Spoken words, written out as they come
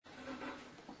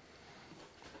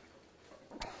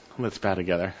Let's bow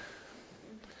together.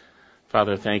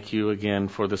 Father, thank you again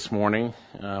for this morning.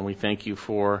 We thank you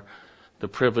for the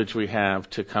privilege we have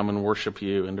to come and worship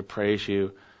you and to praise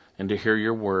you and to hear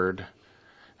your word.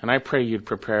 And I pray you'd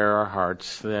prepare our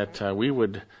hearts that we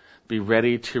would be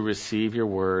ready to receive your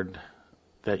word,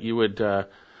 that you would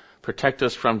protect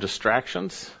us from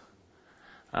distractions,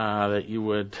 that you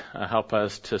would help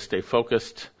us to stay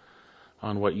focused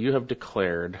on what you have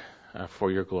declared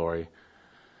for your glory.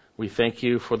 We thank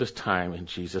you for this time in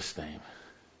Jesus' name.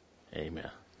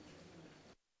 Amen.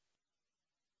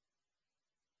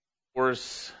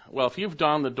 Well, if you've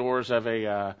donned the doors of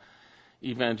a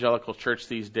evangelical church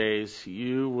these days,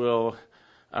 you will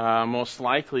most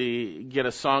likely get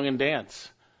a song and dance.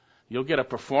 You'll get a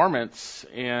performance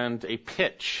and a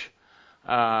pitch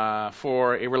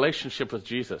for a relationship with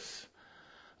Jesus.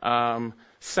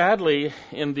 Sadly,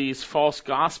 in these false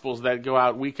gospels that go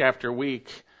out week after week,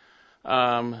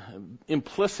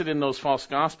 implicit in those false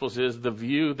gospels is the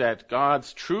view that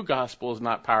God's true gospel is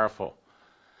not powerful,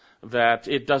 that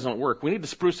it doesn't work. We need to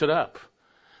spruce it up.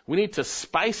 We need to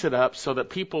spice it up so that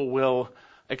people will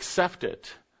accept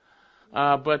it.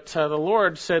 But the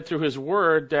Lord said through His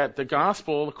Word that the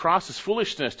gospel, the cross, is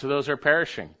foolishness to those who are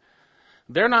perishing.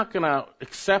 They're not going to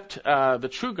accept the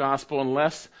true gospel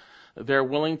unless they're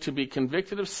willing to be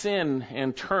convicted of sin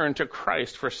and turn to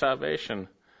Christ for salvation.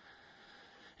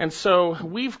 And so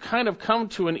we've kind of come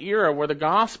to an era where the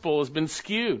gospel has been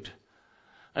skewed,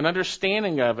 an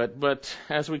understanding of it. But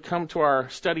as we come to our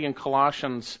study in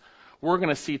Colossians, we're going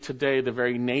to see today the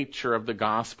very nature of the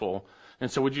gospel.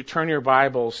 And so would you turn your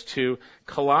Bibles to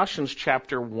Colossians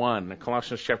chapter 1.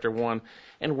 Colossians chapter 1.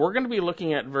 And we're going to be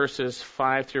looking at verses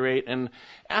 5 through 8. And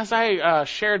as I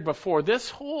shared before,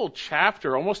 this whole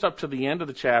chapter, almost up to the end of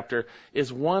the chapter,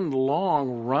 is one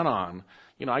long run-on.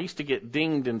 You know, I used to get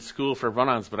dinged in school for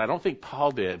run-ons, but I don't think Paul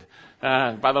did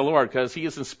by the Lord, because he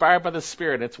is inspired by the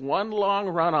Spirit. It's one long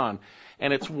run-on,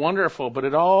 and it's wonderful, but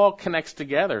it all connects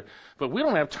together. But we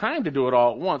don't have time to do it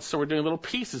all at once, so we're doing little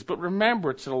pieces. But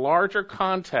remember, it's in a larger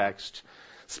context,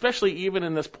 especially even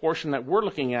in this portion that we're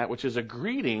looking at, which is a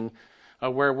greeting,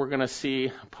 where we're going to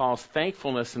see Paul's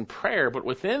thankfulness and prayer, but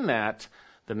within that,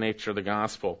 the nature of the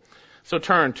gospel. So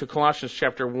turn to Colossians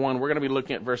chapter 1. We're going to be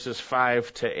looking at verses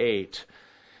 5 to 8.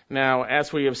 Now,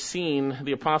 as we have seen,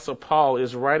 the Apostle Paul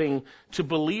is writing to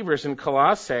believers in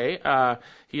Colossae.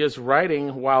 He is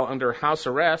writing while under house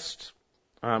arrest.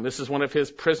 This is one of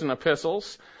his prison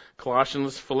epistles,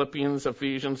 Colossians, Philippians,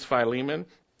 Ephesians, Philemon,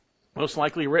 most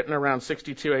likely written around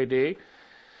 62 AD.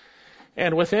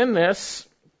 And within this,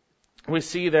 we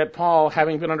see that Paul,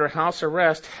 having been under house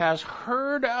arrest, has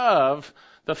heard of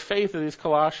the faith of these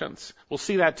Colossians. We'll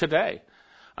see that today.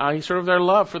 He's heard of their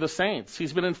love for the saints.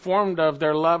 He's been informed of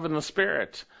their love in the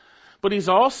Spirit. But he's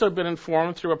also been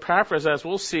informed through Epaphras, as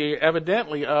we'll see,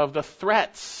 evidently, of the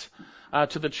threats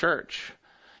to the church.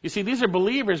 You see, these are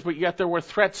believers, but yet there were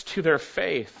threats to their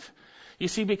faith. You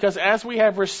see, because as we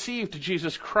have received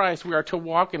Jesus Christ, we are to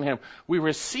walk in Him. We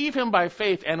receive Him by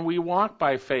faith, and we walk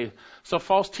by faith. So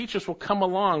false teachers will come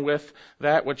along with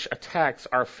that which attacks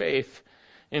our faith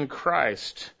in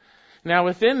Christ. Now,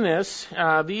 within this,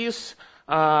 these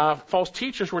false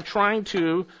teachers were trying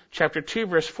to, chapter 2,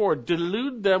 verse 4,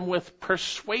 delude them with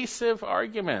persuasive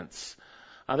arguments.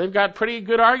 They've got pretty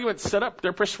good arguments set up.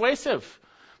 They're persuasive,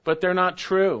 but they're not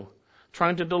true.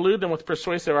 Trying to delude them with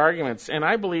persuasive arguments. And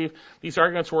I believe these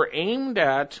arguments were aimed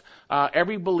at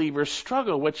every believer's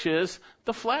struggle, which is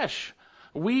the flesh.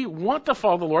 We want to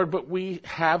follow the Lord, but we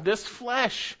have this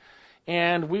flesh.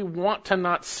 And we want to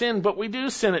not sin, but we do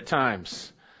sin at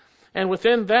times. And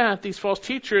within that, these false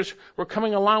teachers were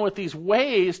coming along with these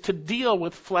ways to deal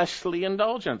with fleshly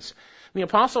indulgence. And the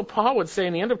Apostle Paul would say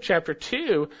in the end of chapter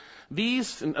 2,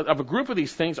 a group of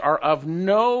these things are of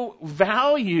no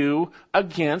value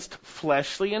against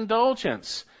fleshly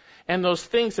indulgence. And those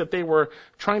things that they were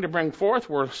trying to bring forth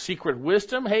were secret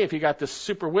wisdom. Hey, if you got this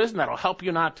super wisdom, that'll help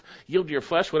you not yield to your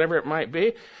flesh, whatever it might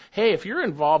be. Hey, if you're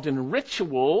involved in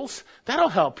rituals, that'll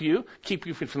help you, keep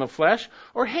you free from the flesh.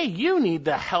 Or, hey, you need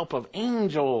the help of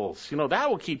angels. That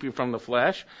will keep you from the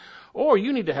flesh. Or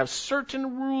you need to have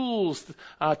certain rules,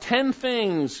 10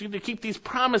 things, you need to keep these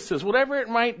promises, whatever it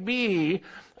might be,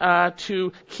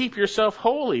 to keep yourself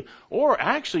holy. Or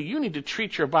actually, you need to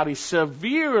treat your body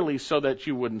severely so that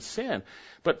you wouldn't sin.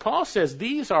 But Paul says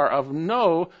these are of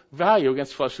no value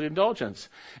against fleshly indulgence.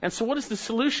 And so what is the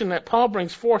solution that Paul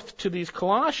brings forth to these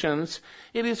Colossians?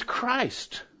 It is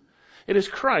Christ. It is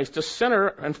Christ, to center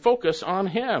and focus on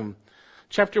Him.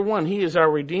 Chapter 1, He is our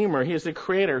Redeemer. He is the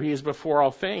Creator. He is before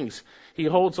all things. He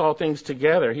holds all things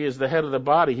together. He is the head of the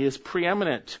body. He is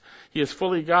preeminent. He is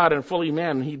fully God and fully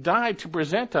man. He died to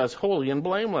present us holy and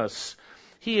blameless.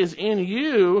 He is in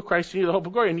you, Christ in you, the hope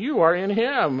of glory, and you are in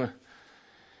Him.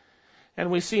 And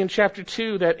we see in chapter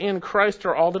 2 that in Christ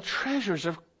are all the treasures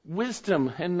of wisdom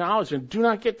and knowledge. And do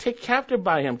not get taken captive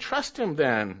by Him. Trust Him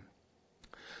then.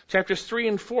 Chapters 3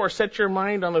 and 4, set your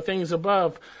mind on the things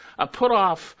above. Put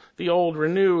off the old,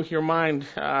 renew your mind.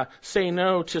 Say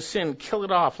no to sin, kill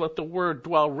it off. Let the word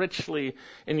dwell richly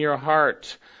in your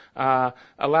heart.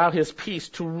 Allow His peace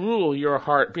to rule your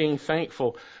heart, being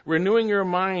thankful. Renewing your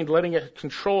mind, letting it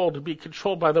be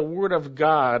controlled by the word of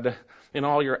God in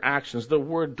all your actions. The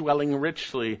word dwelling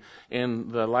richly in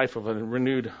the life of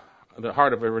the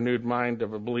heart of a renewed mind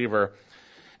of a believer.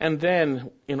 And then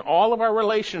in all of our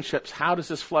relationships, how does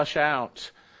this flush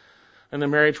out? In the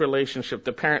marriage relationship,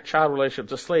 the parent-child relationship,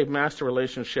 the slave-master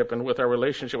relationship, and with our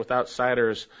relationship with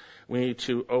outsiders, we need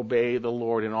to obey the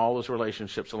Lord in all those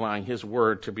relationships, allowing His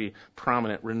word to be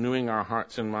prominent, renewing our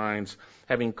hearts and minds,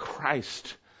 having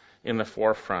Christ in the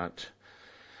forefront.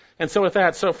 And so with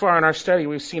that, so far in our study,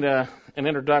 we've seen an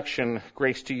introduction,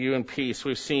 grace to you and peace.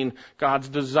 We've seen God's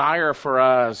desire for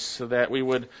us so that we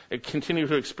would continue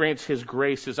to experience His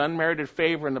grace, His unmerited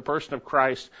favor in the person of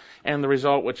Christ, and the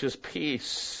result, which is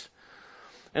peace.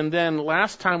 And then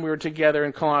last time we were together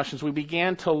in Colossians, we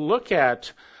began to look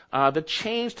at the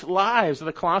changed lives of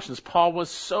the Colossians. Paul was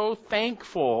so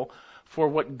thankful for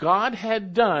what God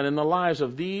had done in the lives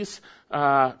of these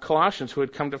Colossians who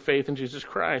had come to faith in Jesus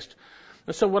Christ.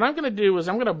 And so what I'm going to do is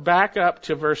I'm going to back up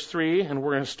to verse 3, and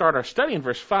we're going to start our study in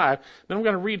verse 5. Then we're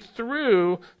going to read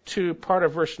through to part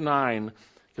of verse 9,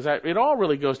 because it all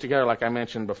really goes together like I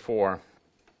mentioned before.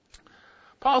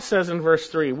 Paul says in verse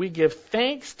 3, we give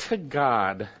thanks to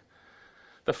God,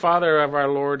 the Father of our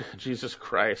Lord Jesus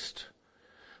Christ,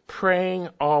 praying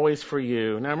always for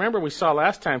you. Now remember, we saw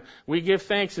last time, we give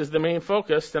thanks is the main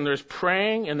focus, then there's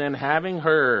praying and then having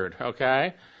heard,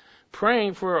 okay?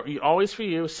 Praying always for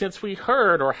you, since we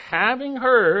heard or having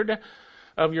heard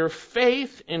of your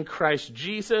faith in Christ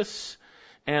Jesus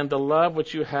and the love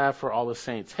which you have for all the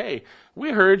saints. Hey, we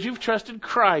heard you've trusted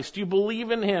Christ. You believe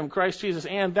in Him, Christ Jesus,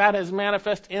 and that has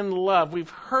manifest in love. We've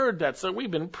heard that, so we've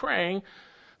been praying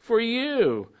for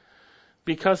you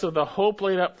because of the hope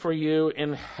laid up for you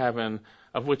in heaven,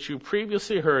 of which you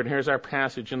previously heard. Here's our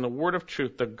passage, in the word of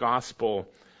truth, the gospel,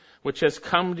 which has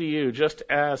come to you, just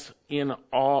as in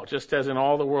all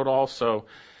the world also.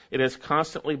 It is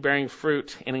constantly bearing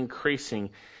fruit and increasing,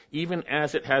 even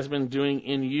as it has been doing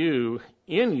in you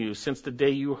since the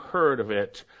day you heard of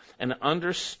it and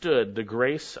understood the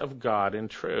grace of God in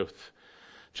truth.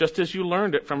 Just as you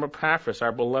learned it from Epaphras,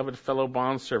 our beloved fellow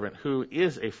bondservant, who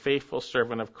is a faithful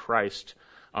servant of Christ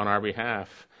on our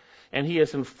behalf. And he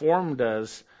has informed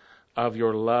us of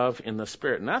your love in the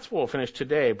Spirit. And that's what we'll finish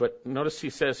today. But notice he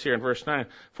says here in verse 9,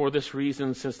 for this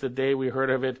reason, since the day we heard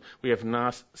of it, we have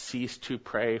not ceased to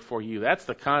pray for you. That's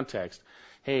the context.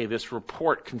 Hey, this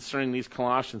report concerning these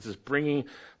Colossians is bringing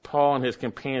Paul and his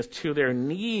companions to their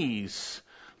knees,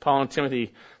 Paul and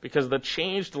Timothy, because of the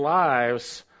changed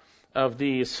lives of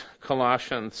these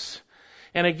Colossians.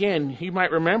 And again, you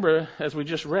might remember, as we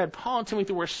just read, Paul and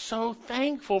Timothy were so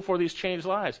thankful for these changed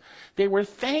lives. They were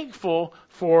thankful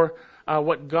for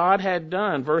what God had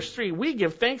done. Verse 3, we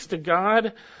give thanks to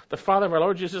God, the Father of our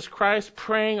Lord Jesus Christ,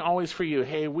 praying always for you.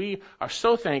 Hey, we are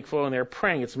so thankful, and they're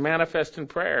praying. It's manifest in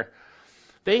prayer.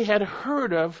 They had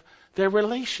heard of their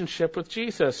relationship with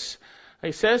Jesus.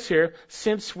 He says here,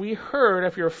 since we heard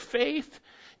of your faith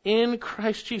in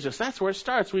Christ Jesus. That's where it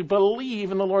starts. We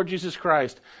believe in the Lord Jesus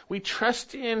Christ. We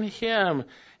trust in Him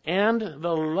and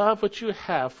the love which you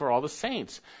have for all the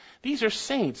saints. These are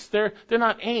saints. They're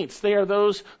not ain'ts. They are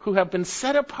those who have been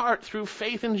set apart through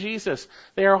faith in Jesus.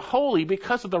 They are holy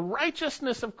because of the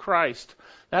righteousness of Christ.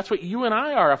 That's what you and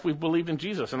I are if we've believed in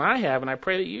Jesus. And I have, and I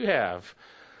pray that you have.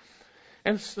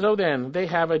 And so then, they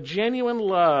have a genuine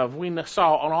love. We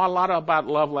saw a lot about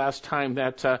love last time,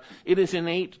 that it is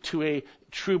innate to a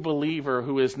true believer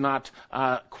who is not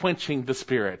quenching the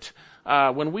Spirit.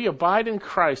 When we abide in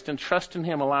Christ and trust in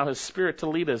Him, allow His Spirit to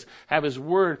lead us, have His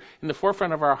Word in the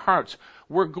forefront of our hearts,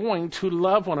 we're going to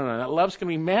love one another. That love's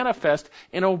going to be manifest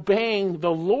in obeying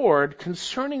the Lord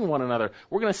concerning one another.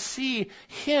 We're going to see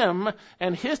Him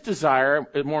and His desire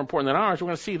as more important than ours. We're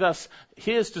going to see thus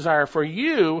His desire for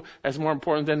you as more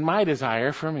important than my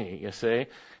desire for me, you see.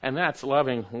 And that's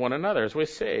loving one another, as we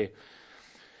say.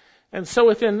 And so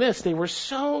within this, they were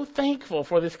so thankful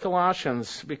for these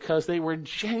Colossians because they were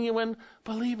genuine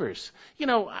believers. You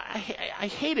know, I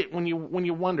hate it when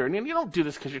you wonder, and you don't do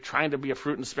this because you're trying to be a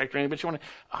fruit inspector or anything, but you wonder,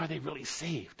 are they really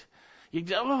saved?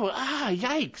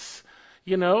 Yikes.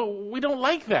 You know, we don't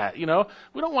like that. You know,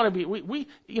 we don't want to be,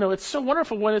 it's so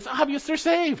wonderful when it's obvious they're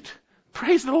saved.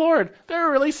 Praise the Lord.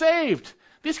 They're really saved.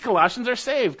 These Colossians are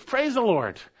saved. Praise the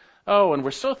Lord. Oh, and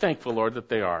we're so thankful, Lord, that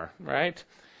they are, right?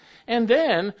 And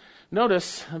then,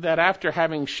 notice that after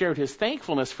having shared his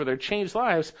thankfulness for their changed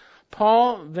lives,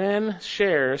 Paul then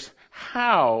shares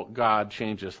how God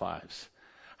changes lives,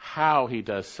 how he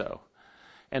does so.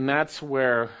 And that's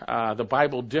where the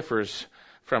Bible differs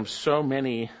from so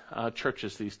many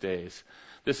churches these days.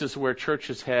 This is where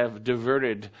churches have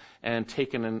diverted and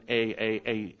taken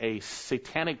a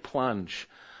satanic plunge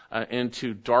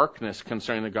into darkness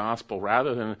concerning the gospel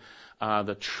rather than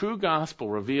the true gospel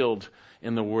revealed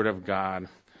in the Word of God.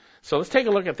 So let's take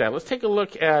a look at that. Let's take a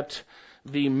look at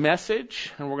the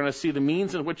message, and we're going to see the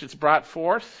means in which it's brought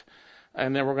forth,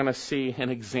 and then we're going to see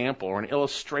an example or an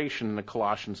illustration in the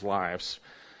Colossians' lives.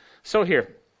 So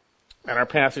here, in our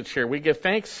passage here, we give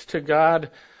thanks to God,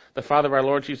 the Father of our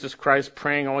Lord Jesus Christ,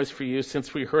 praying always for you,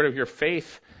 since we heard of your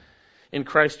faith in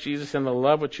Christ Jesus and the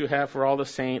love which you have for all the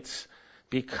saints,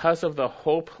 because of the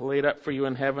hope laid up for you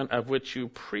in heaven, of which you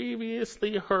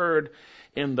previously heard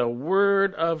in the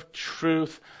word of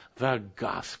truth, the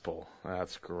gospel.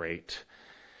 That's great.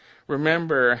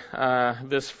 Remember,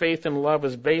 this faith and love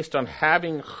is based on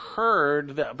having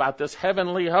heard about this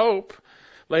heavenly hope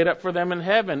laid up for them in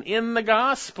heaven, in the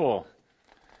gospel.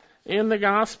 In the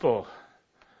gospel.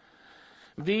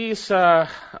 These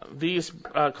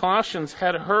Colossians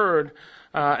had heard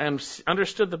and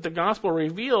understood that the gospel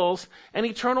reveals an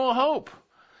eternal hope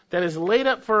that is laid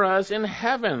up for us in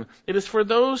heaven. It is for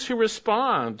those who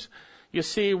respond. You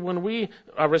see, when we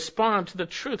respond to the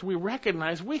truth, we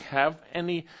recognize we have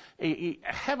a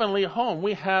heavenly home.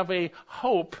 We have a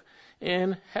hope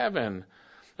in heaven.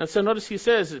 And so notice he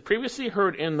says, previously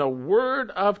heard in the word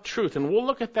of truth. And we'll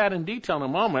look at that in detail in a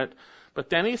moment. But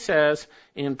then he says,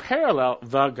 in parallel,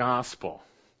 the gospel.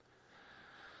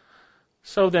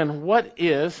 So then, what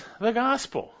is the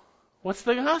gospel? What's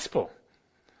the gospel?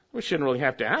 We shouldn't really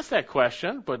have to ask that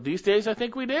question, but these days I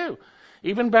think we do.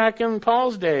 Even back in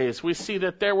Paul's days, we see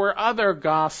that there were other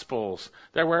gospels.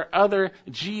 There were other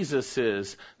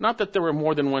Jesuses. Not that there were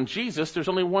more than one Jesus. There's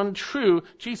only one true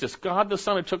Jesus, God the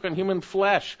Son who took on human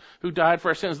flesh, who died for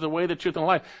our sins, the way, the truth, and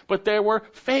life. But there were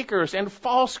fakers and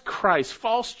false Christs,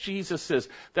 false Jesuses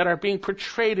that are being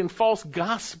portrayed in false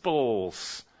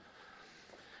gospels.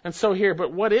 And so here,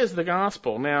 but what is the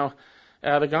gospel? Now,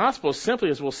 the gospel is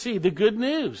simply, as we'll see, the good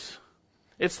news.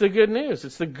 It's the good news.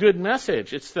 It's the good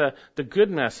message. It's the good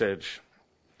message.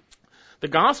 The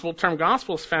term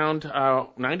gospel is found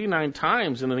 99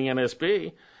 times in the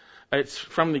NSB. It's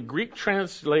from the Greek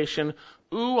translation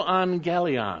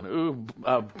euangelion,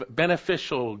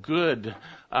 beneficial, good,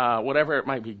 whatever it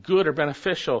might be, good or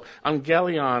beneficial.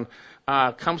 Angelion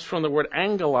comes from the word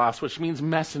angelos, which means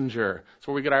messenger. That's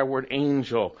where we get our word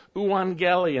angel.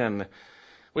 Euangelion.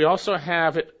 We also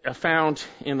have it found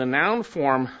in the noun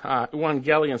form,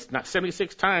 euangelion,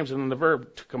 76 times, and then the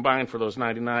verb to combine for those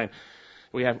 99.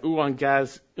 We have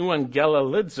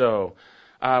euangelalizo,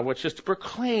 which is to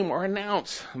proclaim or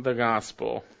announce the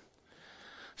gospel.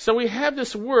 So we have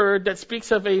this word that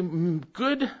speaks of a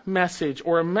good message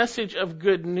or a message of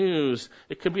good news.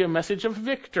 It could be a message of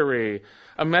victory,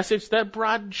 a message that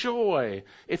brought joy.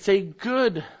 It's a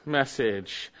good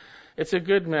message. It's a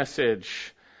good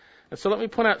message. And so let me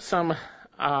point out some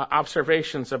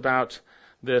observations about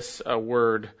this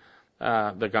word,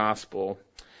 the gospel.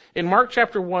 In Mark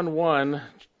chapter 1:1,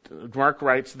 Mark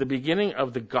writes, the beginning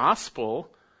of the gospel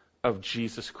of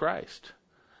Jesus Christ,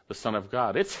 the Son of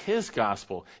God. It's His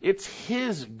gospel. It's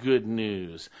His good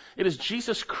news. It is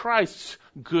Jesus Christ's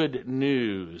good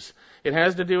news. It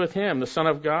has to do with Him, the Son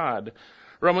of God.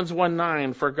 Romans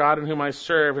 1:9, for God in whom I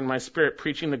serve in my spirit,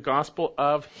 preaching the gospel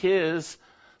of His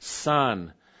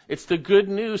Son. It's the good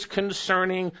news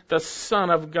concerning the Son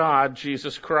of God,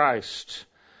 Jesus Christ.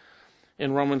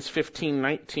 In Romans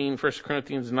 15:19, 1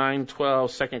 Corinthians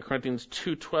 9:12, 2 Corinthians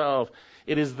 2:12,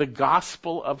 it is the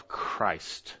gospel of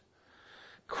Christ.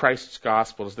 Christ's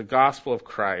gospel is the gospel of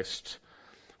Christ.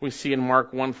 We see in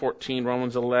Mark 1:14,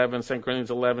 Romans 11, 2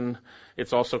 Corinthians 11,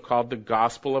 it's also called the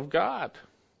gospel of God.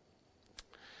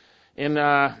 In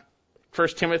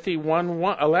 1 Timothy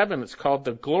 1:11, it's called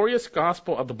the glorious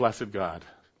gospel of the blessed God.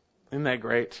 Isn't that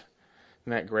great?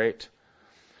 Isn't that great?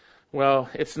 Well,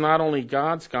 it's not only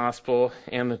God's gospel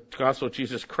and the gospel of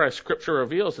Jesus Christ. Scripture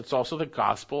reveals it's also the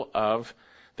gospel of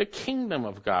the kingdom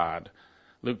of God.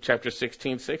 Luke chapter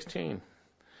 16:16.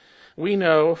 We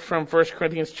know from 2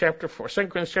 Corinthians chapter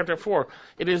 4,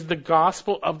 it is the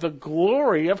gospel of the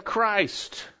glory of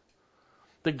Christ.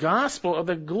 The gospel of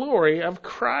the glory of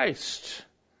Christ.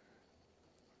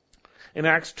 In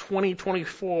Acts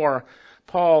 20:24,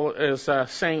 Paul is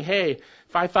saying, hey,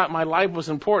 if I thought my life was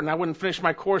important, I wouldn't finish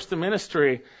my course to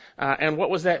ministry. And what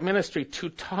was that ministry? To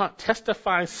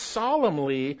testify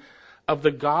solemnly of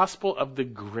the gospel of the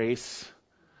grace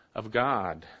of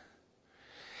God.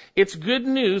 It's good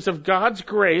news of God's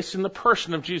grace in the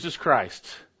person of Jesus Christ.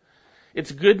 It's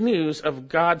good news of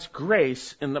God's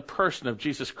grace in the person of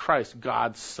Jesus Christ,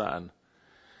 God's Son.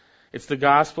 It's the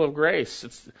gospel of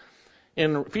grace.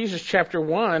 In Ephesians chapter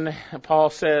 1, Paul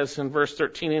says in verse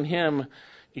 13, in him,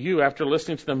 you, after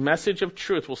listening to the message of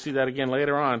truth, we'll see that again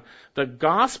later on, the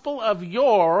gospel of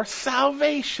your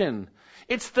salvation.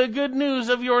 It's the good news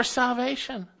of your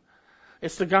salvation.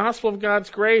 It's the gospel of God's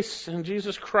grace in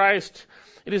Jesus Christ.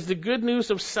 It is the good news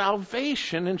of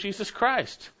salvation in Jesus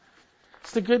Christ.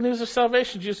 It's the good news of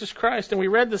salvation in Jesus Christ. And we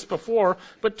read this before,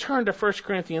 but turn to 1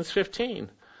 Corinthians 15.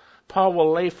 Paul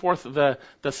will lay forth the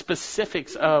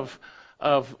specifics of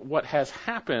what has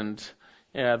happened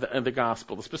in the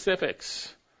gospel, the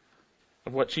specifics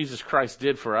of what Jesus Christ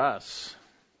did for us.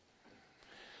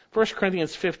 1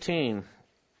 Corinthians 15.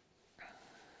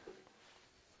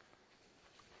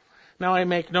 Now I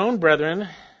make known, brethren,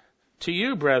 to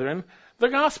you, brethren, the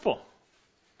gospel,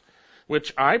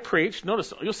 which I preached.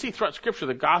 Notice, you'll see throughout Scripture,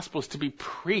 the gospel is to be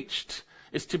preached,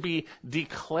 is to be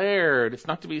declared. It's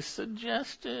not to be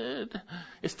suggested.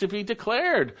 It's to be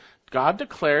declared. God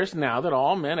declares now that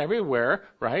all men everywhere,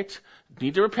 right,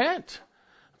 need to repent,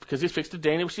 because he's fixed a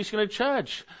day in which he's going to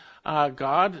judge.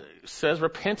 God says,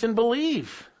 repent and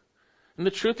believe in the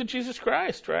truth of Jesus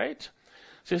Christ, right?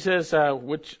 So he says,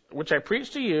 which I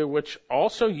preached to you, which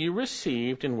also you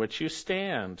received, in which you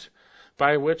stand,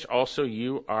 by which also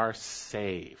you are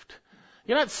saved.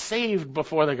 You're not saved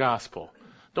before the gospel.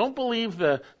 Don't believe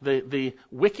the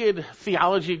wicked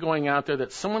theology going out there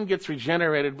that someone gets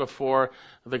regenerated before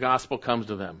the gospel comes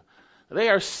to them. They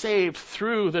are saved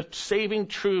through the saving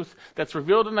truth that's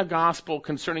revealed in the gospel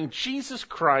concerning Jesus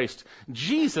Christ.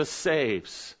 Jesus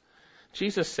saves.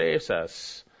 Jesus saves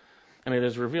us. And it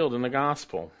is revealed in the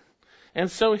gospel. And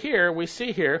so here, we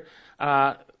see here,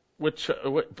 which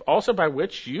also by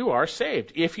which you are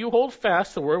saved, if you hold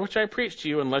fast the word which I preached to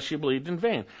you, unless you believed in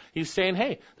vain. He's saying,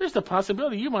 hey, there's the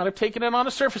possibility you might have taken it on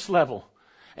a surface level,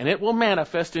 and it will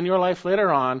manifest in your life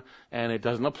later on, and it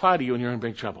doesn't apply to you, and you're in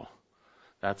big trouble.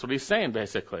 That's what he's saying,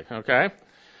 basically, okay?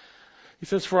 He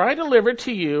says, for I delivered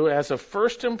to you as of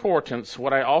first importance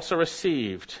what I also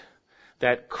received,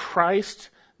 that Christ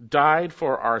died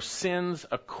for our sins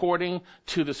according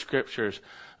to the Scriptures.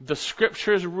 The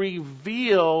Scriptures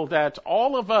reveal that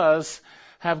all of us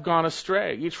have gone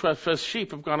astray. Each of us sheep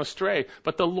have gone astray.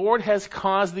 But the Lord has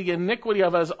caused the iniquity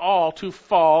of us all to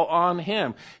fall on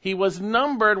him. He was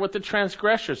numbered with the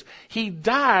transgressors. He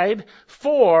died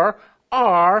for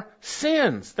our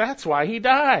sins. That's why he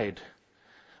died.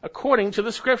 According to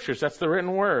the Scriptures. That's the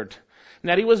written word. And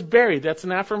that he was buried. That's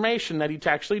an affirmation that he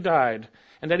actually died.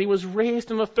 And that he was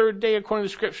raised on the third day according to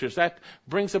the Scriptures. That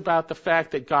brings about the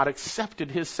fact that God accepted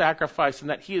his sacrifice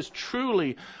and that he is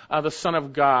truly the Son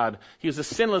of God. He is a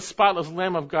sinless, spotless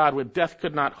Lamb of God which death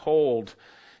could not hold.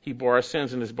 He bore our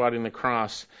sins in his body on the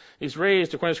cross. He's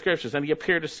raised according to the Scriptures, and he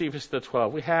appeared to Cephas the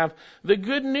 12. We have the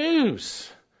good news.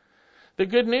 The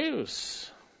good news.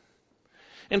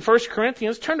 In 1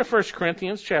 Corinthians, turn to 1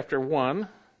 Corinthians chapter 1.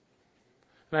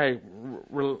 And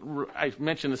I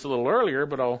mentioned this a little earlier,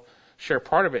 but I'll share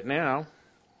part of it now.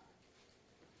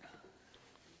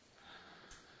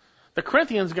 The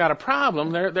Corinthians got a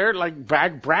problem. They're like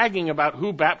bragging about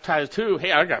who baptized who.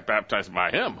 Hey, I got baptized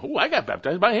by him. Oh, I got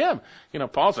baptized by him.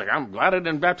 Paul's like, I'm glad I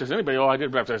didn't baptize anybody. Oh, I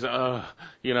did baptize.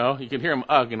 You can hear him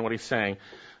in what he's saying.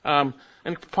 And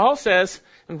Paul says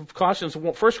in Colossians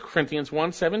 1 Corinthians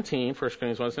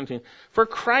 1:17, for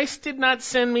Christ did not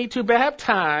send me to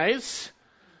baptize,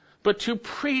 but to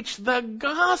preach the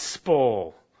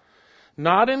gospel.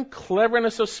 Not in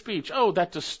cleverness of speech. Oh,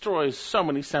 that destroys so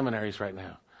many seminaries right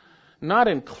now. Not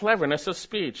in cleverness of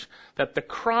speech, that the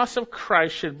cross of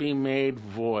Christ should be made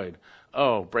void.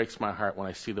 Oh, breaks my heart when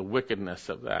I see the wickedness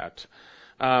of that.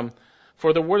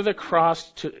 For the word of the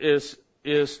cross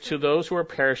is to those who are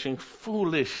perishing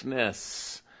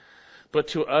foolishness. But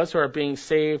to us who are being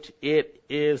saved, it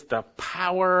is the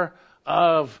power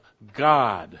of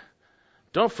God.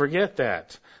 Don't forget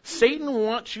that. Satan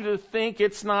wants you to think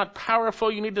it's not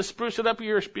powerful. You need to spruce it up.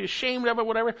 You're be ashamed of it,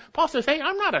 whatever. Paul says, hey,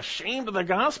 I'm not ashamed of the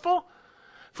gospel.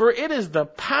 For it is the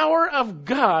power of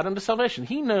God unto salvation.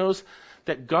 He knows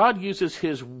that God uses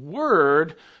His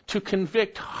Word to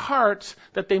convict hearts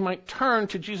that they might turn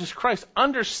to Jesus Christ,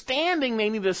 understanding they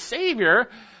need a Savior,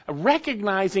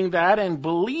 recognizing that and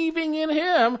believing in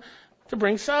Him to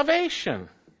bring salvation.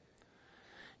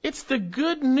 It's the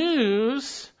good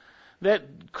news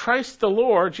that Christ the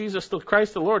Lord, Jesus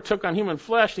Christ the Lord, took on human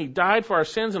flesh, and He died for our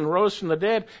sins and rose from the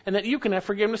dead, and that you can have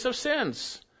forgiveness of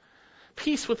sins.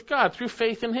 Peace with God through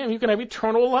faith in Him. You can have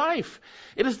eternal life.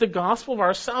 It is the gospel of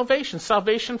our salvation.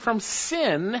 Salvation from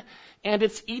sin and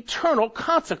its eternal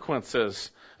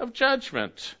consequences of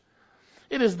judgment.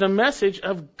 It is the message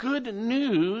of good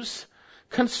news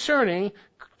concerning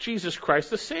Jesus Christ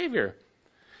the Savior.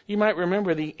 You might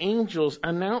remember the angel's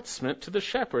announcement to the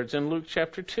shepherds in Luke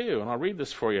chapter 2. And I'll read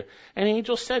this for you. An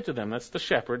angel said to them, that's the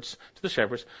shepherds,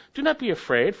 do not be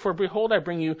afraid, for behold, I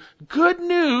bring you good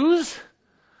news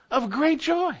of great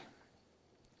joy,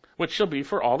 which shall be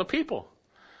for all the people.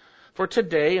 For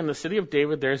today in the city of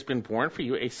David there has been born for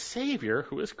you a Savior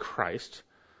who is Christ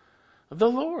the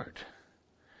Lord.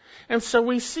 And so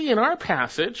we see in our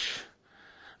passage,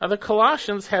 the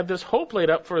Colossians had this hope laid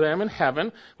up for them in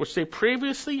heaven, which they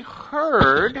previously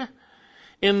heard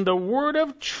in the word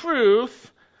of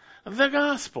truth, the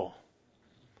gospel.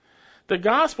 The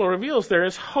gospel reveals there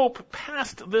is hope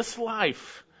past this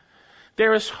life.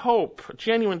 There is hope,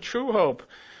 genuine, true hope,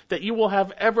 that you will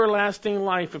have everlasting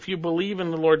life if you believe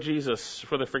in the Lord Jesus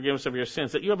for the forgiveness of your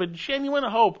sins, that you have a genuine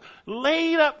hope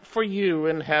laid up for you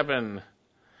in heaven.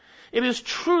 It is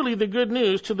truly the good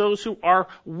news to those who are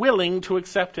willing to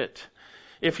accept it.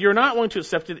 If you're not willing to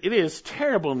accept it, it is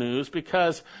terrible news,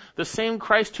 because the same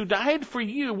Christ who died for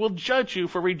you will judge you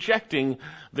for rejecting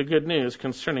the good news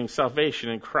concerning salvation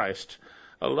in Christ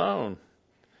alone.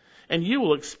 And you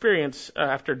will experience,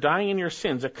 after dying in your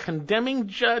sins, a condemning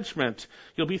judgment.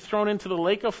 You'll be thrown into the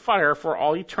lake of fire for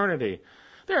all eternity.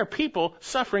 There are people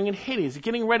suffering in Hades,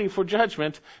 getting ready for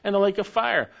judgment in the lake of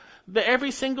fire.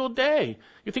 Every single day.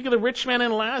 You think of the rich man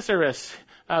and Lazarus,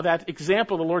 that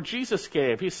example the Lord Jesus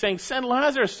gave. He's saying, send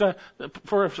Lazarus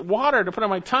for water to put on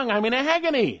my tongue. I'm in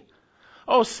agony.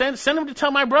 Oh, send him to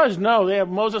tell my brothers. No, they have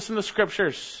Moses in the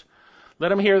Scriptures. Let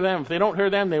them hear them. If they don't hear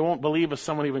them, they won't believe if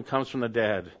someone even comes from the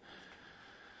dead.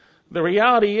 The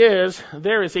reality is,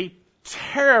 there is a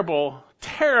terrible,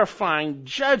 terrifying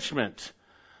judgment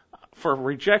for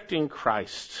rejecting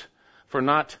Christ, for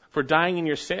dying in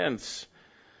your sins.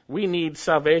 We need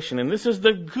salvation, and this is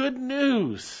the good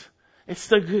news. It's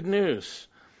the good news.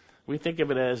 We think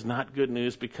of it as not good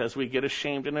news because we get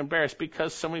ashamed and embarrassed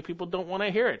because so many people don't want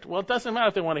to hear it. Well, it doesn't matter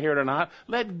if they want to hear it or not.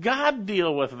 Let God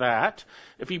deal with that.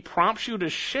 If He prompts you to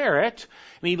share it,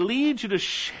 and He leads you to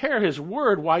share His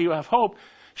Word while you have hope,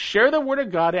 share the Word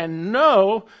of God and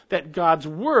know that God's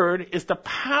Word is the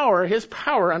power, His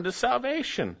power unto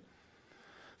salvation.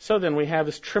 So then we have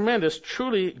this tremendous,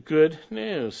 truly good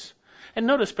news. And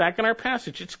notice back in our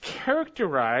passage, it's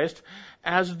characterized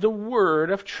as the word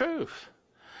of truth.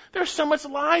 There's so much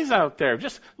lies out there.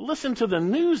 Just listen to the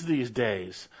news these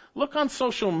days. Look on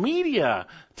social media,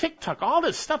 TikTok, all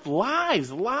this stuff.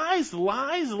 Lies, lies,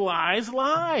 lies, lies,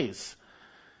 lies.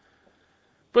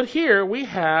 But here we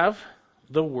have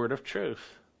the word of truth.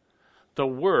 The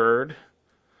word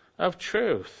of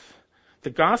truth. The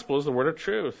gospel is the word of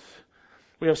truth.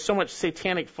 We have so much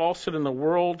satanic falsehood in the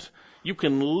world. You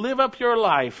can live up your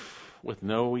life with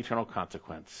no eternal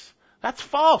consequence. That's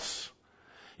false.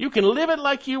 You can live it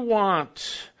like you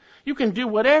want. You can do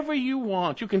whatever you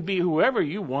want. You can be whoever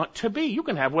you want to be. You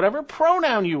can have whatever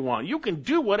pronoun you want. You can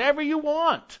do whatever you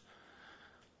want.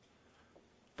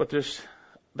 But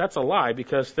that's a lie,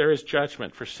 because there is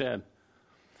judgment for sin.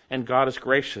 And God is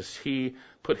gracious. He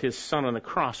put His Son on the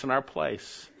cross in our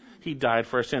place. He died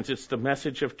for our sins. It's the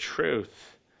message of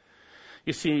truth.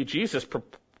 You see, Jesus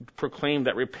proclaimed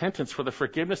that repentance for the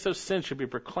forgiveness of sins should be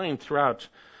proclaimed throughout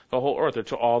the whole earth, or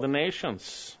to all the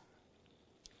nations.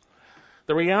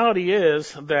 The reality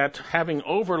is that, having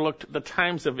overlooked the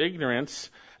times of ignorance,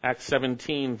 Acts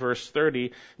 17, verse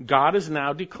 30, God is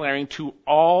now declaring to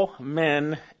all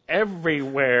men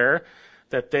everywhere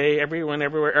that everyone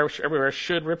everywhere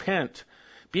should repent.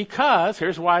 Because,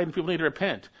 here's why people need to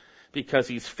repent. Because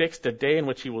He's fixed a day in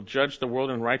which He will judge the world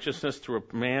in righteousness through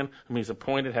a man whom He's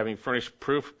appointed, having furnished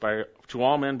proof to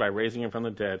all men by raising Him from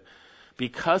the dead.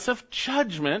 Because of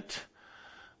judgment,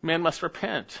 men must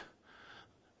repent.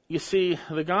 You see,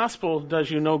 the gospel does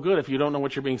you no good if you don't know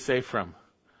what you're being saved from.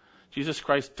 Jesus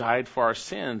Christ died for our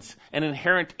sins, and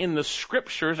inherent in the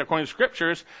Scriptures, according to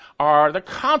Scriptures, are the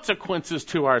consequences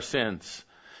to our sins.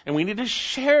 And we need to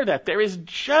share that. There is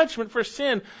judgment for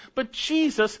sin, but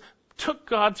Jesus took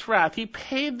God's wrath. He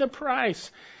paid the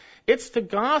price. It's the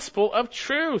gospel of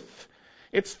truth.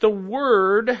 It's the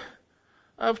word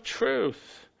of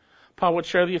truth. Paul would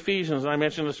share the Ephesians, and I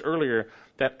mentioned this earlier,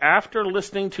 that after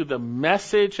listening to the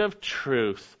message of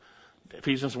truth,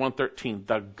 Ephesians 1:13,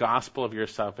 the gospel of your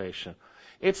salvation.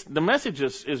 The message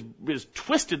is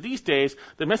twisted these days.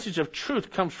 The message of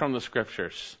truth comes from the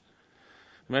Scriptures.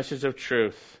 The message of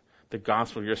truth, the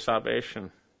gospel of your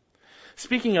salvation.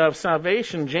 Speaking of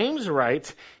salvation, James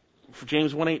writes,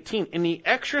 James 1:18, in the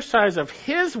exercise of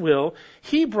his will,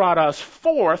 he brought us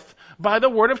forth by the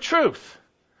word of truth.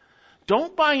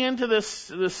 Don't buy into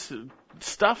this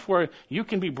stuff where you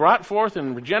can be brought forth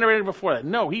and regenerated before that.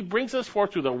 No, he brings us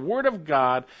forth through the word of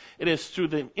God. It is through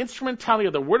the instrumentality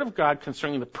of the word of God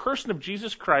concerning the person of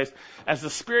Jesus Christ as the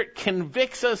Spirit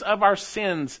convicts us of our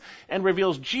sins and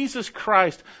reveals Jesus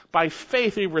Christ. By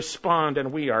faith we respond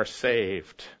and we are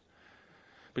saved.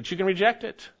 But you can reject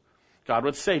it. God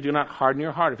would say, do not harden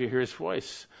your heart if you hear his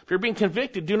voice. If you're being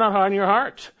convicted, do not harden your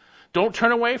heart. Don't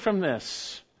turn away from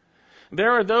this.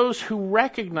 There are those who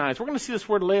recognize, we're going to see this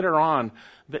word later on,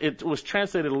 it was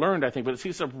translated learned, I think, but it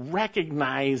seems of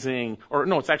recognizing, or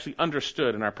no, it's actually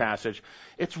understood in our passage.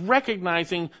 It's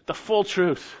recognizing the full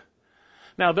truth.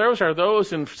 Now, those are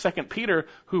those in 2 Peter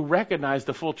who recognize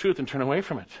the full truth and turn away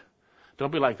from it.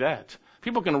 Don't be like that.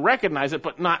 People can recognize it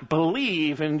but not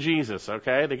believe in Jesus,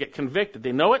 okay? They get convicted.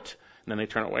 They know it, and then they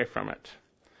turn away from it.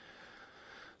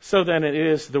 So then it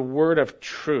is the word of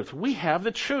truth. We have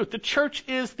the truth. The church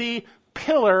is the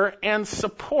pillar and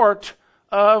support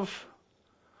of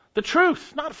the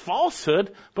truth. Not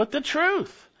falsehood, but the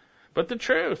truth. But the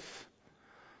truth.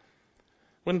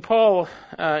 When Paul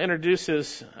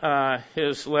introduces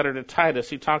his letter to Titus,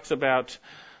 he talks about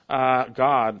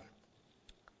God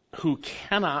who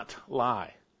cannot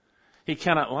lie. He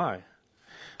cannot lie.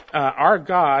 Our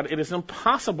God, it is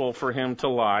impossible for him to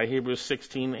lie. Hebrews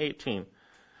 16:18.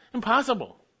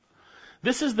 Impossible.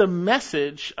 This is the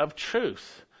message of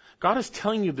truth. God is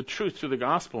telling you the truth through the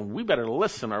gospel, and we better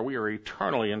listen or we are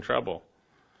eternally in trouble.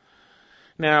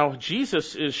 Now,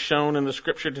 Jesus is shown in the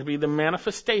scripture to be the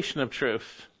manifestation of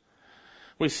truth.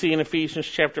 We see in Ephesians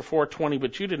chapter 4:20,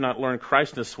 but you did not learn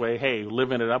Christ this way. Hey,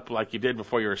 living it up like you did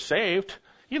before you were saved.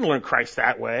 You didn't learn Christ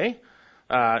that way,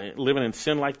 living in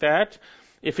sin like that.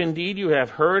 If indeed you have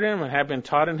heard him and have been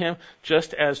taught in him,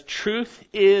 just as truth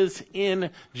is in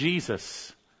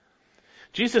Jesus.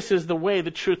 Jesus is the way,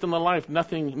 the truth, and the life.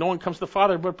 No one comes to the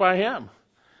Father but by him.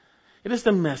 It is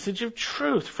the message of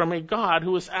truth from a God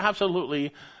who is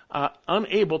absolutely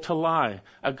unable to lie.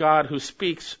 A God who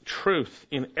speaks truth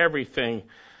in everything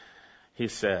he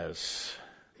says.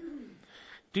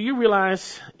 Do you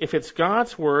realize if it's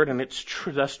God's word and it's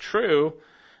thus true,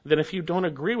 then if you don't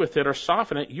agree with it or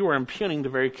soften it, you are impugning the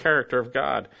very character of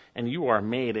God, and you are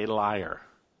made a liar.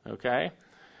 Okay?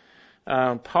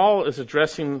 Paul,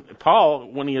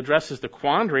 when he addresses the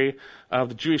quandary of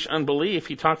the Jewish unbelief,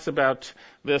 he talks about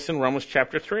this in Romans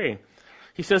chapter 3.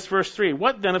 He says, verse 3,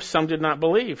 what then if some did not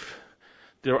believe?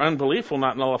 Their unbelief will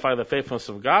not nullify the faithfulness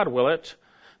of God, will it?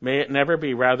 May it never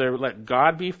be. Rather, let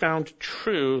God be found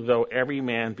true, though every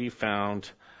man be found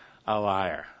a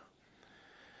liar.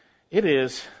 It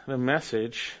is the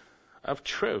message of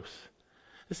truth.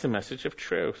 It's the message of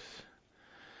truth.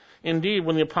 Indeed,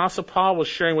 when the Apostle Paul was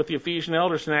sharing with the Ephesian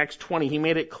elders in Acts 20, he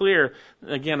made it clear,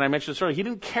 again, I mentioned this earlier, he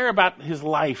didn't care about his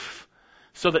life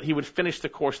so that he would finish the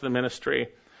course of the ministry.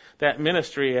 That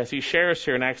ministry, as he shares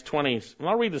here in Acts 20, and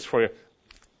I'll read this for you.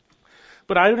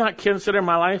 But I do not consider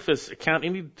my life as count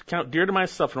dear to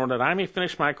myself, in order that I may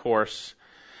finish my course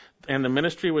and the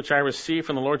ministry which I received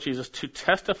from the Lord Jesus to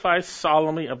testify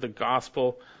solemnly of the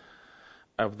gospel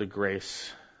of the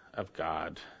grace of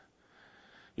God.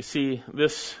 You see,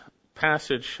 this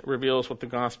passage reveals what the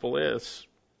gospel is.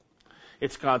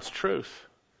 It's God's truth.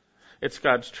 It's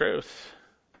God's truth.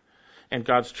 And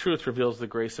God's truth reveals the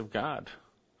grace of God.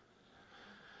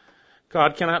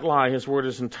 God cannot lie. His word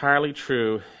is entirely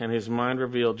true, and his mind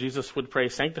revealed. Jesus would pray,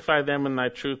 sanctify them in thy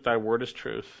truth. Thy word is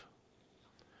truth.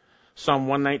 Psalm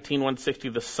 119, 160,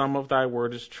 the sum of thy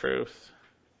word is truth.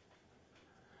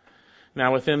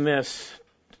 Now within this,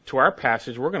 to our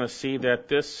passage, we're going to see that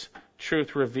this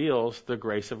truth reveals the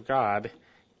grace of God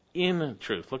in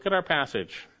truth. Look at our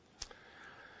passage.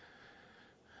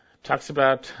 It talks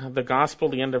about the gospel,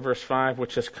 the end of verse 5,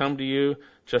 which has come to you,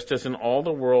 just as in all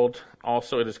the world,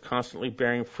 also it is constantly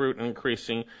bearing fruit and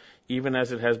increasing, even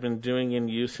as it has been doing in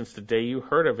you since the day you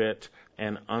heard of it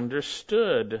and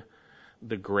understood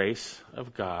the grace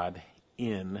of God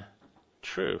in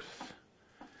truth.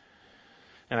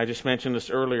 And I just mentioned this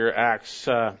earlier, Acts,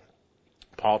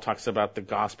 Paul talks about the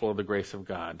gospel of the grace of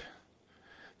God.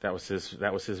 That was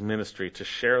his ministry, to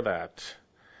share that.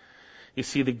 You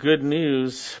see, the good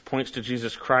news points to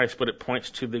Jesus Christ, but it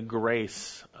points to the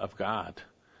grace of God.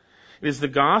 It is the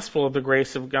gospel of the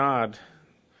grace of God.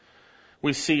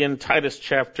 We see in Titus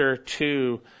chapter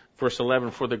 2, verse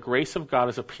 11, for the grace of God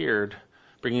has appeared,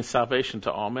 bringing salvation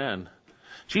to all men.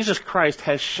 Jesus Christ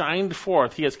has shined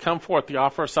forth. He has come forth. The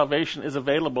offer of salvation is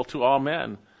available to all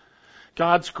men.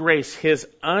 God's grace, his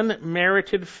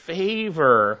unmerited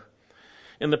favor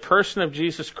in the person of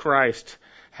Jesus Christ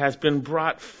has been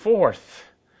brought forth.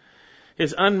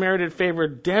 His unmerited favor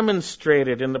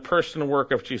demonstrated in the person and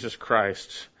work of Jesus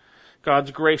Christ.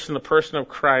 God's grace in the person of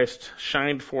Christ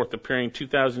shined forth, appearing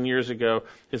 2,000 years ago.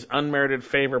 His unmerited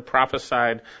favor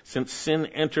prophesied since sin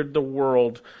entered the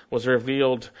world was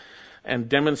revealed and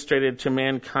demonstrated to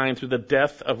mankind through the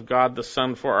death of God the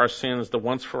Son for our sins, the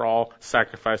once-for-all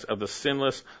sacrifice of the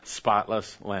sinless,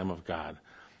 spotless Lamb of God.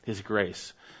 His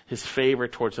grace, his favor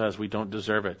towards us, we don't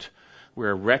deserve it.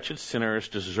 We're wretched sinners,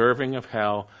 deserving of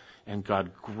hell, and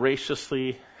God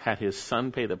graciously had his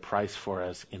Son pay the price for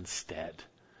us instead.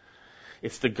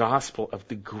 It's the gospel of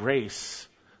the grace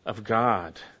of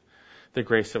God. The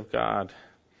grace of God.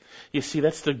 You see,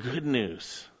 that's the good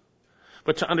news.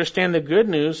 But to understand the good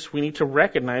news, we need to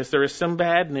recognize there is some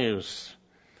bad news.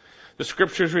 The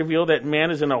scriptures reveal that man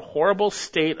is in a horrible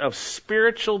state of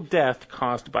spiritual death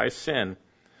caused by sin,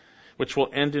 which will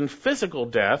end in physical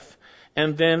death,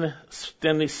 and then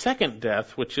the second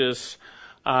death, which is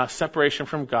separation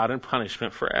from God and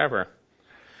punishment forever.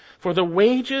 For the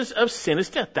wages of sin is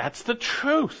death. That's the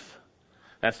truth.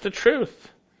 That's the truth.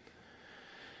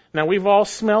 Now, we've all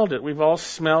smelled it. We've all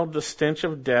smelled the stench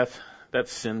of death that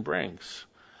sin brings.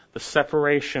 The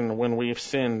separation when we've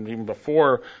sinned, even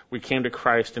before we came to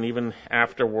Christ and even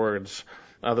afterwards.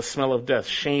 The smell of death,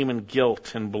 shame and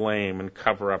guilt and blame and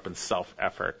cover-up and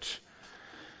self-effort.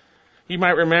 You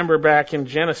might remember back in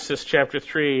Genesis chapter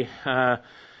 3,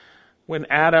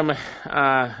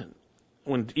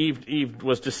 when Eve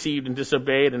was deceived and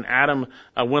disobeyed, and Adam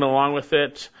went along with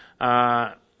it.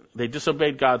 They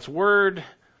disobeyed God's word,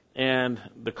 and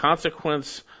the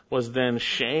consequence was then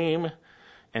shame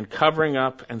and covering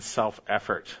up and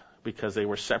self-effort because they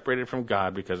were separated from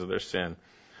God because of their sin.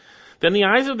 Then the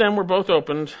eyes of them were both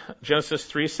opened, Genesis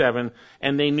 3:7,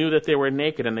 and they knew that they were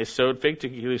naked, and they sewed fig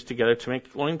leaves together to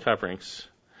make loin coverings.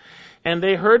 And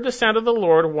they heard the sound of the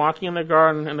Lord walking in the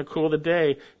garden in the cool of the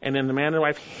day, and then the man and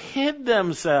wife hid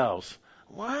themselves.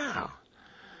 Wow.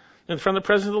 And from the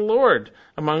presence of the Lord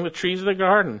among the trees of the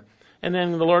garden. And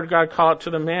then the Lord God called to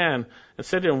the man and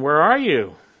said to him, where are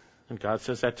you? And God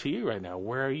says that to you right now.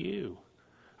 Where are you?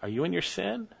 Are you in your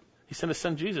sin? He sent his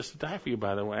son Jesus to die for you,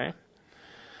 by the way.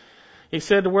 He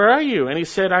said, where are you? And he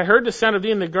said, I heard the sound of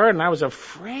thee in the garden. I was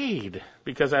afraid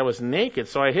because I was naked,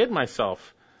 so I hid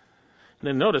myself. And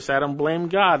then notice Adam blamed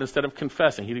God instead of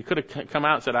confessing. He could have come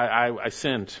out and said, I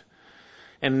sinned.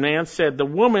 And man said, the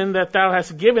woman that thou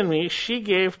hast given me, she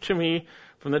gave to me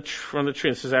from the tree.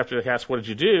 This is after they asked, what did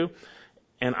you do?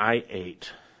 And I ate,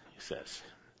 he says.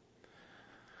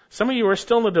 Some of you are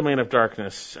still in the domain of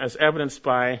darkness, as evidenced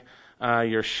by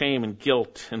your shame and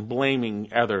guilt and blaming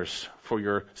others for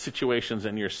your situations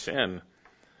and your sin.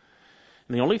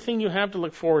 And the only thing you have to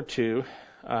look forward to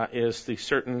is the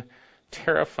certain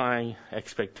terrifying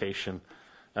expectation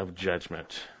of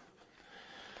judgment.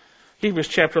 Hebrews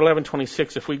chapter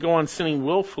 11:26, if we go on sinning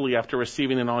willfully after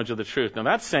receiving the knowledge of the truth. Now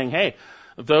that's saying, hey,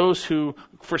 those who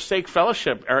forsake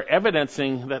fellowship are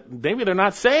evidencing that maybe they're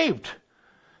not saved.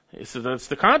 So that's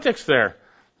the context there.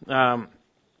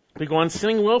 We go on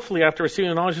sinning willfully after receiving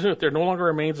the knowledge of the truth. There no longer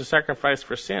remains a sacrifice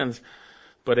for sins,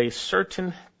 but a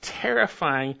certain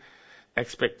terrifying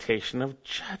expectation of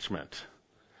judgment.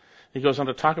 He goes on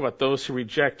to talk about those who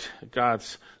reject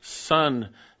God's Son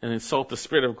and insult the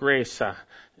Spirit of grace.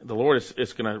 The Lord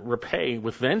is going to repay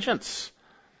with vengeance.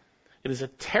 It is a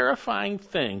terrifying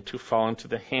thing to fall into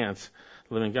the hands of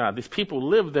the living God. These people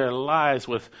live their lives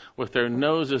with their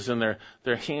noses and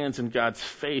their hands in God's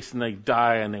face, and they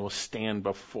die and they will stand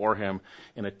before Him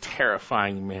in a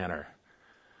terrifying manner.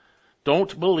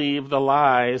 Don't believe the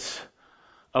lies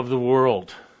of the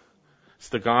world. It's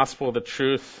the gospel, the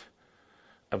truth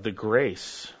of the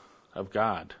grace of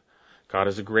God. God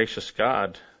is a gracious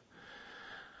God.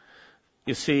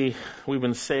 You see, we've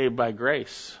been saved by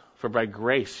grace. For by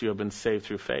grace you have been saved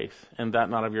through faith, and that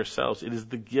not of yourselves. It is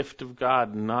the gift of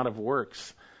God, not of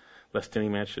works, lest any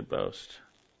man should boast.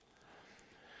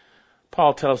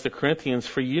 Paul tells the Corinthians,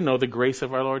 for you know the grace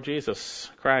of our Lord Jesus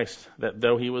Christ, that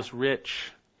though he was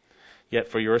rich, yet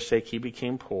for your sake he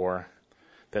became poor,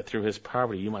 that through his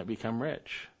poverty you might become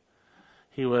rich.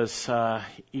 He was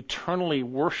eternally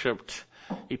worshipped,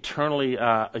 eternally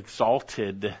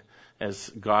exalted as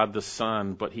God the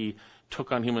Son, but he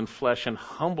took on human flesh and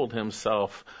humbled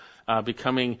himself,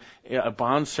 becoming a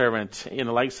bondservant in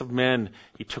the likes of men.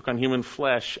 He took on human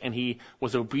flesh, and he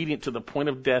was obedient to the point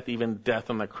of death, even death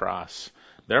on the cross.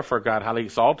 Therefore, God highly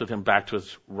exalted him back to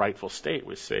his rightful state,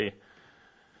 we see.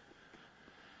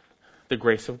 The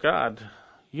grace of God.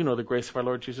 You know the grace of our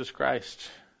Lord Jesus Christ.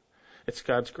 It's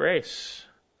God's grace.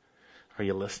 Are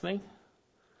you listening?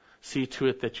 See to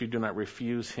it that you do not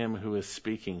refuse him who is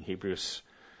speaking. Hebrews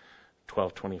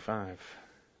 12:25.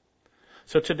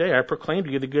 So today I proclaim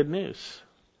to you the good news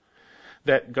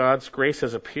that God's grace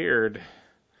has appeared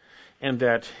and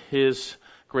that his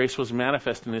grace was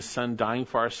manifest in his Son dying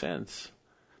for our sins,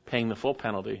 paying the full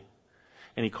penalty.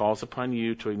 And he calls upon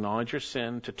you to acknowledge your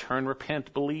sin, to turn,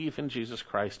 repent, believe in Jesus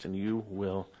Christ, and you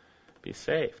will be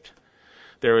saved.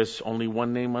 There is only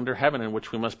one name under heaven in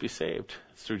which we must be saved.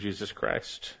 It's through Jesus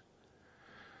Christ.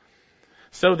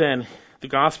 So then, the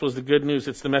gospel is the good news.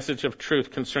 It's the message of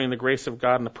truth concerning the grace of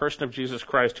God in the person of Jesus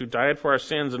Christ, who died for our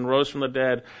sins and rose from the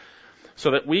dead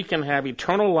so that we can have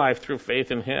eternal life through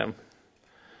faith in him.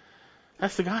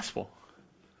 That's the gospel.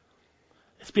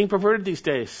 It's being perverted these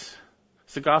days.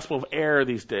 It's the gospel of error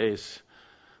these days.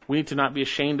 We need to not be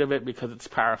ashamed of it because it's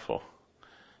powerful.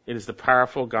 It is the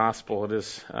powerful gospel. It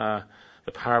is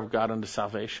the power of God unto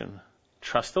salvation.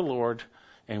 Trust the Lord,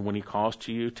 and when he calls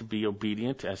to you to be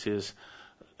obedient as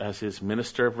his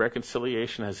minister of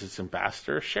reconciliation, as his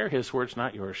ambassador, share his words,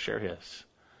 not yours. Share his.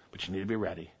 But you need to be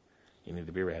ready. You need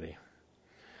to be ready.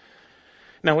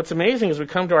 Now, what's amazing as we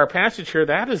come to our passage here,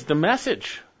 that is the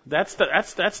message. That's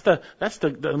the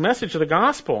message of the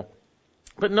gospel.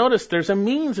 But notice there's a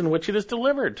means in which it is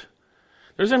delivered.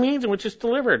 There's a means in which it's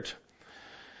delivered.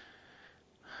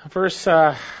 Verse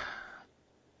end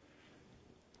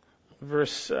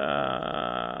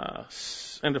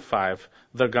of 5.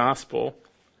 The gospel.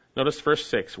 Notice verse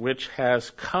 6, which has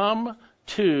come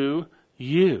to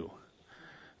you,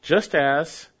 just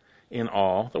as in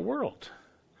all the world.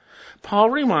 Paul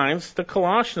reminds the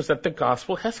Colossians that the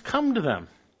gospel has come to them.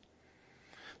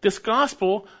 This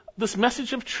gospel, this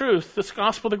message of truth, this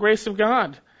gospel of the grace of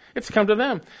God, it's come to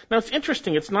them. Now it's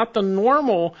interesting, it's not the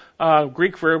normal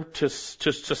Greek verb to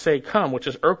say come, which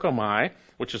is erkomai,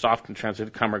 which is often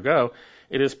translated come or go.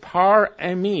 It is par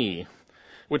emi,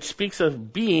 which speaks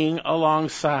of being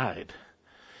alongside.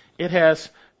 It has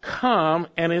come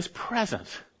and is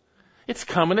present. It's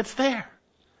come and it's there.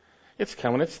 It's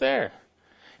come and it's there.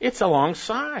 It's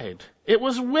alongside. It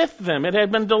was with them. It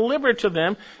had been delivered to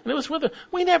them, and it was with them.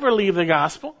 We never leave the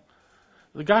gospel.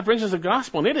 God brings us the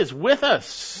gospel, and it is with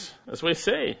us, as we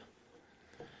say.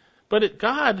 But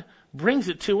God brings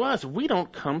it to us. We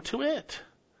don't come to it.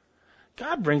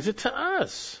 God brings it to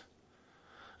us.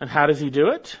 And how does he do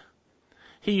it?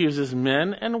 He uses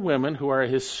men and women who are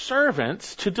his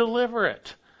servants to deliver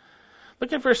it.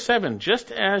 Look at verse 7.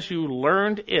 Just as you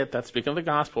learned it, that's speaking of the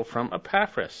gospel, from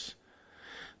Epaphras.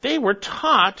 They were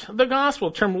taught the gospel.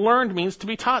 The term learned means to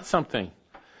be taught something.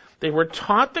 They were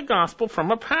taught the gospel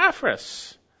from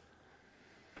Epaphras.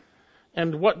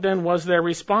 And what then was their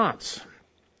response?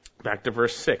 Back to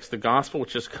verse 6. The gospel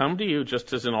which has come to you,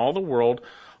 just as in all the world,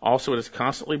 also it is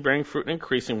constantly bearing fruit and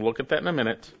increasing. We'll look at that in a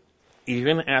minute.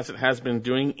 Even as it has been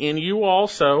doing in you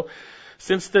also,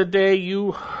 since the day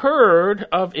you heard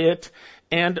of it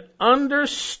and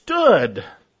understood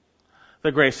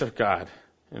the grace of God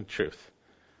in truth.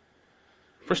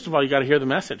 First of all, you got to hear the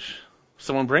message.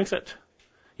 Someone brings it.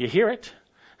 You hear it.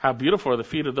 How beautiful are the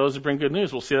feet of those who bring good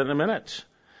news. We'll see that in a minute.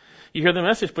 You hear the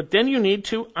message, but then you need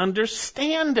to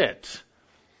understand it.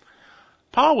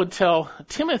 Paul would tell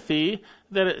Timothy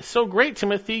that it's so great,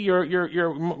 Timothy,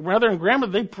 your mother and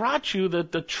grandmother, they brought you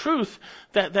the truth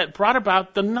that brought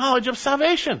about the knowledge of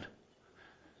salvation.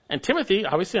 And Timothy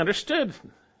obviously understood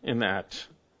in that.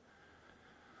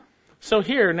 So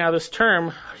here, now this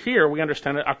term, here we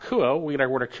understand it, akuo, we get our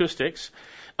word acoustics.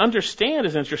 Understand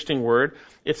is an interesting word.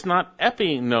 It's not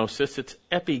epignosis, it's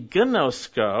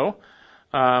epignosko,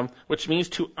 which means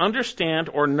to understand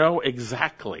or know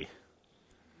exactly.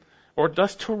 Or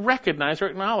thus to recognize or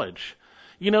acknowledge.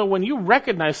 You know, when you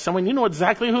recognize someone, you know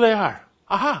exactly who they are.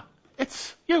 Aha,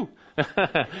 it's you.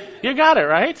 You got it,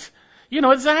 right? You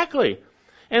know exactly.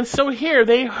 And so here,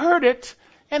 they heard it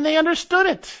and they understood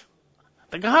it.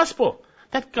 The gospel,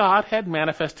 that God had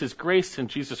manifested his grace in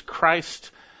Jesus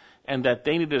Christ and that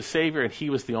they needed a Savior and he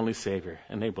was the only Savior.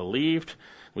 And they believed.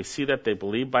 We see that they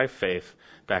believed by faith.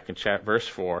 Back in verse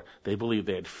 4, they believed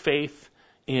they had faith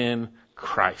in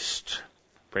Christ.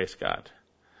 Praise God.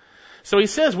 So he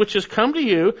says, which has come to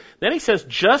you. Then he says,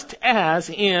 just as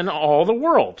in all the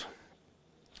world.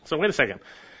 So wait a second.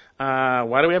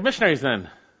 Why do we have missionaries then? It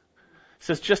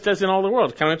says, just as in all the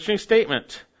world. Kind of interesting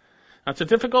statement. Now, it's a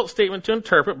difficult statement to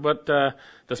interpret, but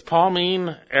does Paul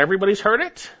mean everybody's heard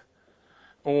it?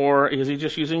 Or is he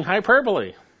just using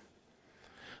hyperbole?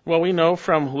 Well, we know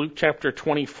from Luke chapter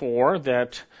 24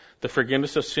 that the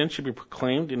forgiveness of sin should be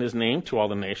proclaimed in his name to all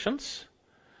the nations.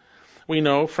 We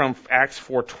know from Acts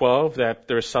 4:12 that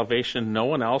there is salvation in no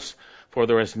one else, for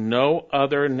there is no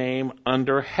other name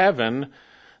under heaven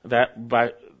that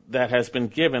has been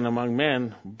given among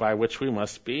men by which we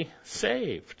must be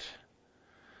saved.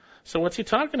 So what's he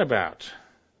talking about?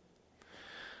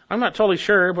 I'm not totally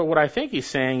sure, but what I think he's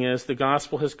saying is the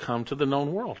gospel has come to the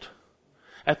known world.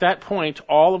 At that point,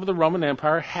 all of the Roman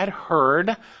Empire had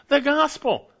heard the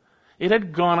gospel. It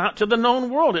had gone out to the known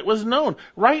world. It was known.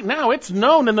 Right now, it's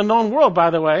known in the known world, by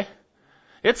the way.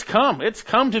 It's come. It's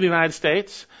come to the United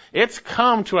States. It's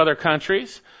come to other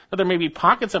countries. Now, there may be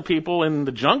pockets of people in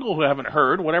the jungle who haven't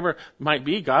heard, whatever it might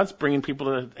be. God's bringing people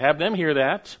to have them hear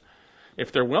that.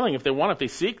 If they're willing, if they want, if they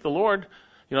seek the Lord,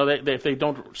 if they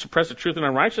don't suppress the truth and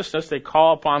unrighteousness, they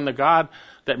call upon the God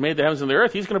that made the heavens and the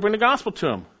earth. He's going to bring the gospel to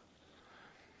them.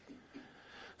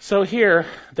 So here,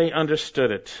 they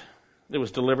understood it. It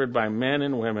was delivered by men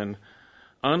and women,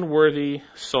 unworthy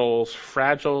souls,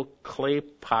 fragile clay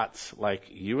pots like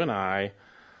you and I,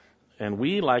 and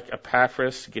we, like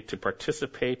Epaphras, get to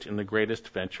participate in the greatest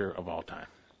venture of all time,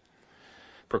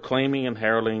 proclaiming and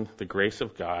heralding the grace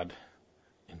of God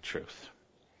in truth.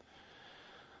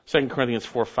 2 Corinthians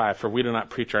 4:5, for we do not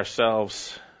preach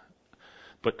ourselves,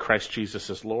 but Christ Jesus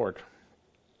is Lord,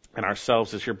 and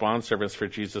ourselves as your bondservants for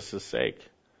Jesus' sake.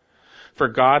 For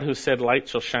God, who said, light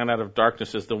shall shine out of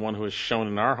darkness, is the one who has shown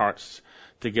in our hearts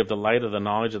to give the light of the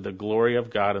knowledge of the glory of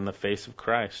God in the face of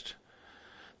Christ.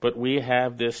 But we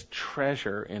have this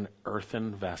treasure in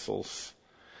earthen vessels,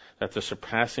 that the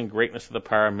surpassing greatness of the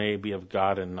power may be of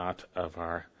God and not of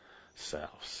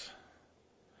ourselves.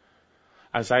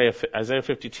 Isaiah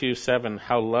 52:7,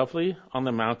 how lovely on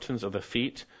the mountains are the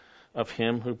feet of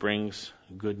him who brings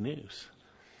good news,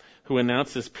 who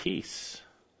announces peace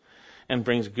and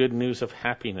brings good news of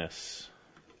happiness,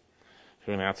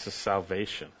 who announces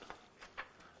salvation.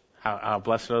 How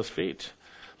blessed are those feet.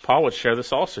 Paul would share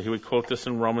this also. He would quote this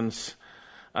in Romans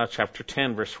chapter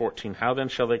 10, verse 14. How then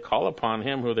shall they call upon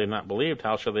him who they have not believed?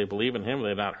 How shall they believe in him who they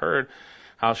have not heard?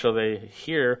 How shall they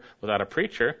hear without a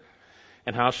preacher?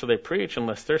 And how shall they preach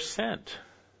unless they're sent?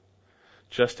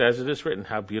 Just as it is written,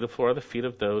 how beautiful are the feet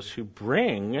of those who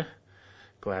bring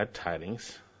glad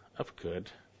tidings of good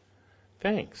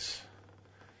things.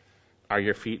 Are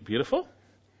your feet beautiful?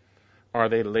 Are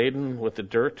they laden with the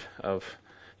dirt of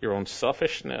your own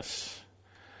selfishness,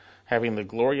 having the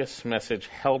glorious message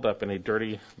held up in a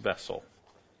dirty vessel?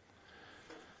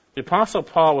 The Apostle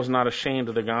Paul was not ashamed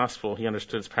of the gospel. He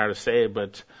understood its power to save,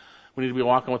 but we need to be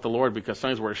walking with the Lord because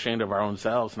sometimes we're ashamed of our own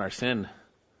selves and our sin.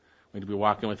 We need to be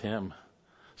walking with him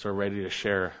so we're ready to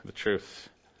share the truth.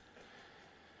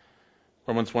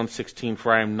 Romans 1:16,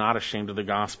 for I am not ashamed of the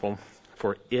gospel,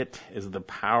 for it is the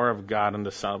power of God unto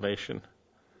salvation.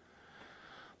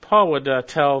 Paul would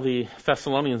tell the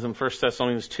Thessalonians in 1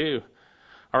 Thessalonians 2,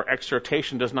 our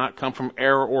exhortation does not come from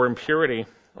error or impurity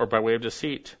or by way of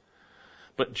deceit,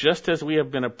 but just as we have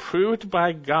been approved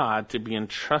by God to be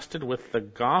entrusted with the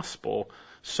gospel,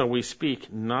 so we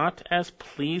speak, not as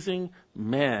pleasing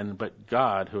men, but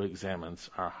God who examines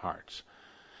our hearts.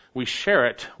 We share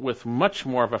it with much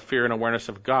more of a fear and awareness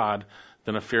of God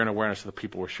than a fear and awareness of the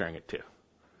people we're sharing it to.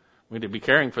 We need to be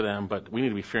caring for them, but we need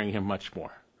to be fearing him much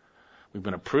more. We've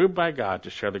been approved by God to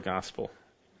share the gospel.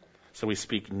 So we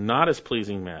speak not as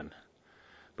pleasing men,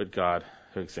 but God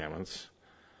who examines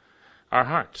our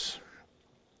hearts.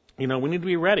 We need to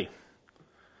be ready.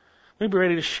 We need to be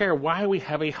ready to share why we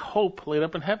have a hope laid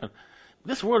up in heaven.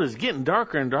 This world is getting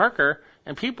darker and darker,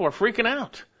 and people are freaking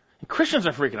out. And Christians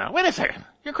are freaking out. Wait a second.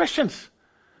 You're Christians.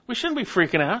 We shouldn't be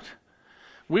freaking out.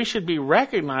 We should be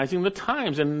recognizing the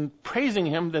times and praising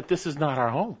him that this is not our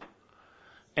home.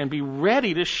 And be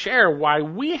ready to share why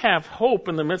we have hope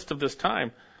in the midst of this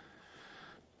time.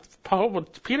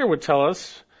 Peter would tell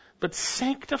us, but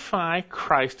sanctify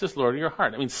Christ as Lord of your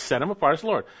heart. I mean, set him apart as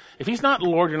Lord. If he's not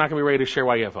Lord, you're not going to be ready to share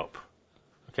why you have hope.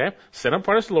 Okay? Set him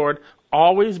apart as Lord,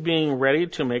 always being ready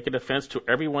to make a defense to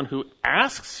everyone who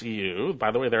asks you,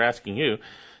 by the way, they're asking you,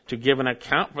 to give an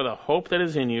account for the hope that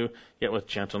is in you, yet with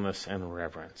gentleness and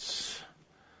reverence.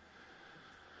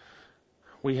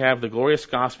 We have the glorious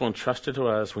gospel entrusted to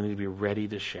us. We need to be ready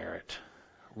to share it.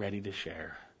 Ready to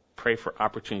share. Pray for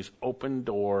opportunities. Open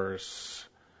doors.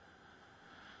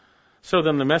 So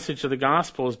then the message of the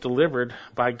gospel is delivered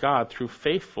by God through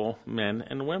faithful men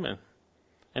and women.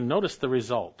 And notice the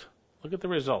result. Look at the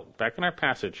result. Back in our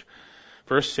passage,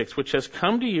 verse 6, which has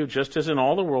come to you just as in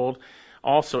all the world,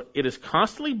 also it is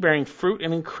constantly bearing fruit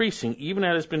and increasing, even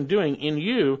as it has been doing in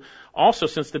you, also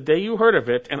since the day you heard of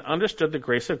it and understood the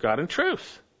grace of God in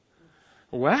truth.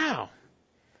 Wow.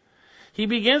 He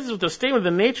begins with a statement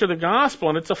of the nature of the gospel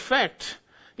and its effect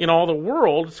in all the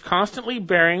world. It's constantly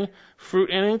bearing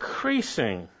fruit and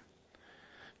increasing.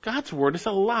 God's word is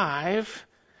alive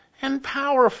and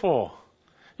powerful.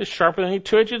 It's sharper than a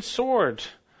two-edged sword,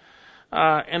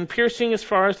 and piercing as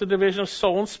far as the division of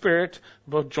soul and spirit,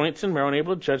 both joints and marrow, and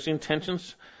able to judge the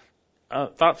intentions,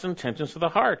 thoughts and intentions of the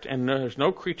heart. And there's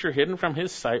no creature hidden from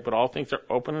his sight, but all things are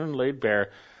open and laid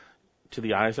bare to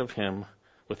the eyes of him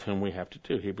with whom we have to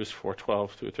do. Hebrews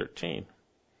 4:12 through 13.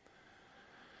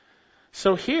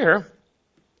 So here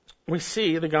we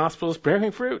see the gospel is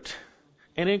bearing fruit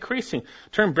and increasing. The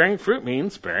term bearing fruit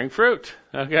means bearing fruit.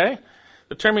 Okay?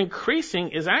 The term increasing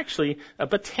is actually a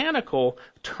botanical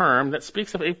term that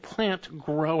speaks of a plant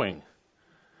growing.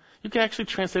 You can actually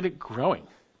translate it growing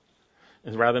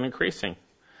rather than increasing.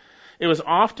 It was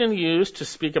often used to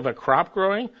speak of a crop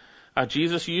growing.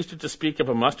 Jesus used it to speak of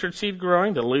a mustard seed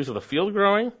growing, the leaves of the field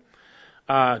growing.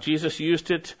 Jesus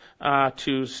used it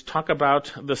to talk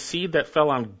about the seed that fell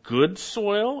on good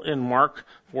soil in Mark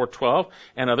 4:12,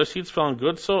 and other seeds fell on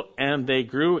good soil, and they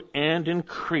grew and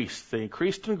increased. They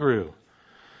increased and grew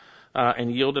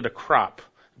and yielded a crop,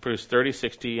 produced 30,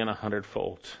 60, and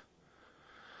 100-fold.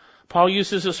 Paul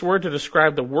uses this word to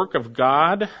describe the work of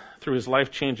God through his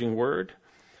life-changing word.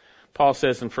 Paul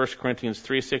says in 1 Corinthians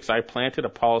 3:6, I planted,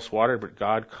 Apollos watered, but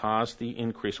God caused the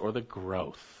increase, or the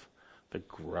growth. The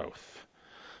growth.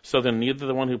 So then neither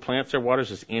the one who plants or waters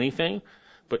is anything,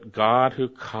 but God who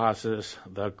causes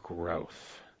the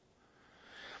growth.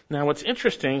 Now what's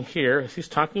interesting here is he's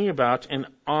talking about an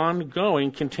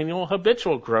ongoing, continual,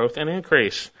 habitual growth and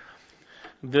increase.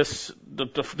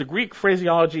 The Greek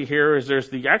phraseology here is there's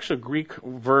the actual Greek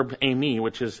verb eimi,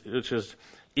 which is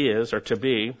or to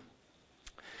be.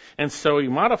 And so he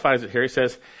modifies it here. He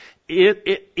says,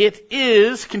 it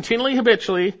is continually,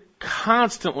 habitually,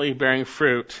 constantly bearing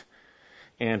fruit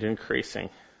and increasing.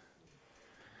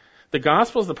 The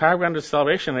gospel is the power ground of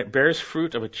salvation, and it bears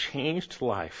fruit of a changed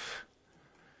life.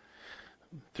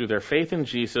 Through their faith in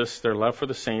Jesus, their love for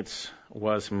the saints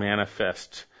was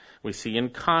manifest. We see in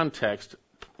context,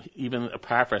 even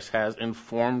Epaphras has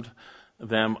informed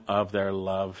them of their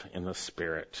love in the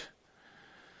Spirit.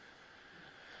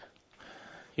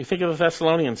 You think of the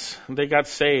Thessalonians, they got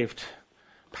saved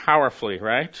powerfully,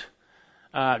 right?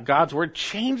 God's word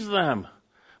changed them.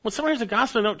 When someone hears the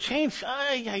gospel, they don't change.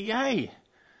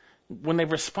 When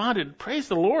they've responded, praise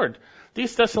the Lord.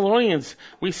 These Thessalonians,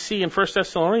 we see in 1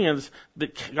 Thessalonians, the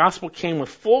gospel came with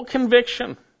full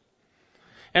conviction.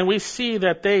 And we see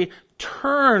that they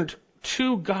turned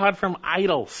to God from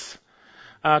idols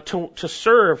to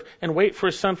serve and wait for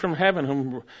his Son from heaven,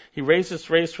 whom he raised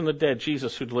from the dead,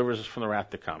 Jesus, who delivers us from the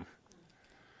wrath to come.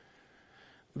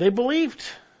 They believed.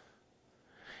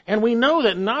 And we know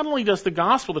that not only does the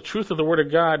gospel, the truth of the Word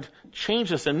of God,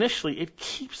 change us initially, it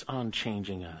keeps on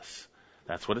changing us.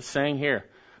 That's what it's saying here.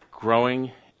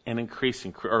 Growing and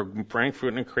increasing, or bearing fruit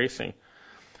and increasing.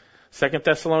 2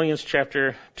 Thessalonians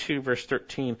chapter 2, verse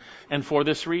 13. And for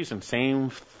this reason,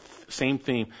 same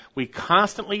theme, we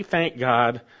constantly thank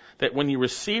God that when you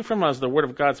receive from us the word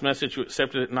of God's message, you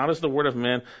accepted it not as the word of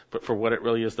men, but for what it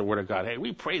really is, the word of God. Hey,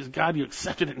 we praise God you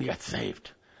accepted it and you got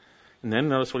saved. And then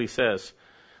notice what he says,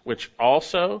 which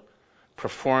also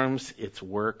performs its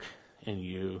work in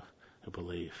you who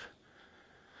believe.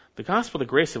 The gospel, the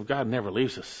grace of God never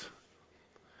leaves us.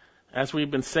 As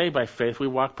we've been saved by faith, we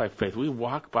walk by faith. We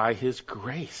walk by his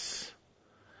grace.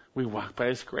 We walk by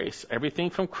his grace. Everything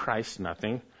from Christ,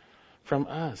 nothing from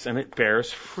us. And it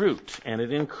bears fruit and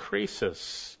it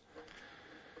increases.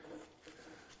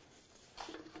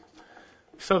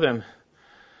 So then,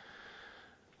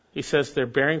 he says they're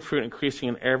bearing fruit, increasing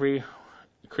in every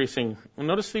increasing.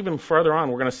 Notice even further on,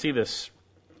 we're going to see this.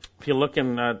 If you look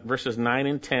in verses 9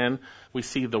 and 10, we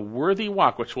see the worthy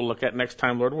walk, which we'll look at next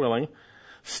time, Lord willing,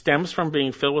 stems from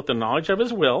being filled with the knowledge of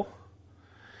his will,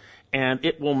 and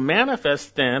it will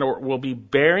manifest then, or will be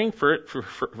bearing fruit, for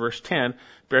verse 10,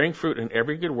 bearing fruit in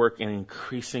every good work and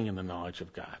increasing in the knowledge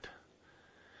of God.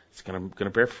 It's going to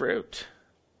bear fruit.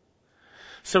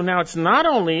 So now it's not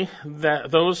only that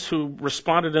those who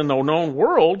responded in the known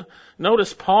world.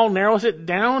 Notice Paul narrows it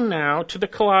down now to the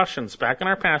Colossians, back in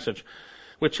our passage,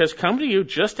 which has come to you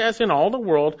just as in all the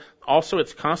world. Also, it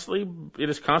is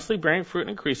constantly bearing fruit and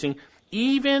increasing,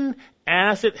 even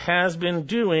as it has been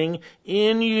doing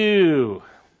in you,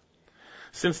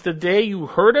 since the day you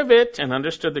heard of it and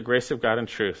understood the grace of God in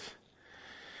truth.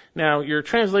 Now, your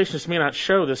translations may not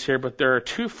show this here, but there are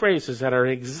two phrases that are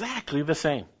exactly the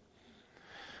same.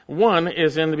 One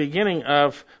is in the beginning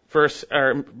of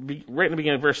right in the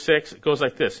beginning of verse 6, it goes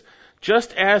like this: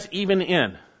 just as even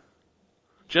in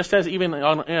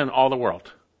all the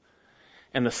world.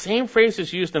 And the same phrase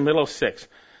is used in the middle of 6,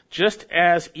 just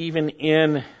as even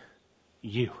in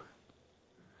you.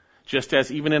 Just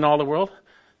as even in all the world,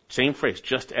 same phrase,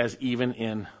 just as even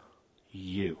in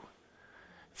you.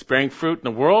 It's bearing fruit in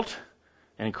the world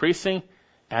and increasing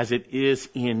as it is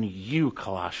in you,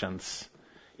 Colossians.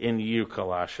 In you,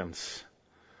 Colossians.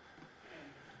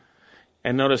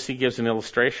 And notice he gives an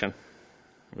illustration.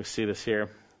 We see this here.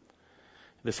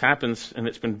 This happens, and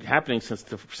it's been happening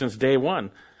since day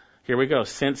one. Here we go.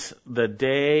 Since the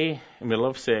day, middle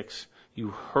of 6, you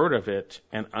heard of it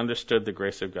and understood the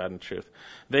grace of God in truth.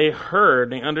 They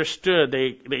heard, they understood,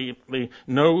 they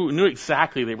knew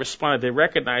exactly, they responded, they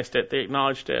recognized it, they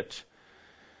acknowledged it.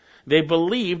 They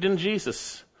believed in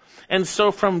Jesus. And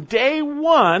so from day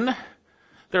one,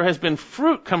 there has been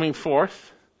fruit coming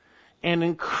forth and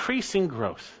increasing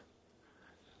growth.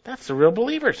 That's the real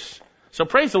believers. So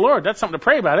praise the Lord. That's something to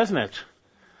pray about, isn't it?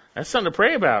 That's something to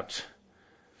pray about.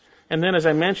 And then, as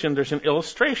I mentioned, there's an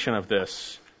illustration of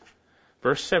this.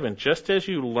 Verse 7, just as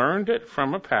you learned it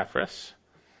from Epaphras,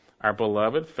 our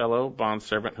beloved fellow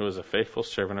bondservant who is a faithful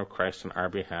servant of Christ on our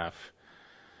behalf.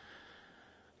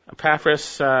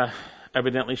 Epaphras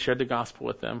evidently shared the gospel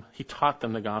with them. He taught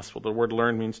them the gospel. The word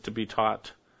learn means to be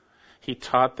taught. He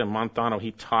taught them, Monthano,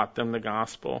 he taught them the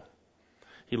gospel.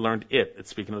 He learned it. It's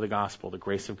speaking of the gospel, the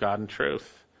grace of God and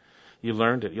truth. You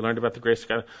learned it. You learned about the grace of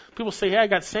God. People say, yeah, I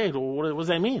got saved. Well, what does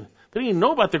that mean? They didn't even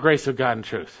know about the grace of God and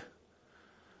truth.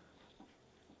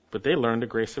 But they learned the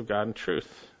grace of God and truth,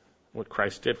 what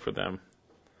Christ did for them.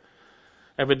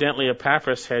 Evidently,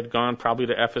 Epaphras had gone probably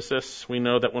to Ephesus. We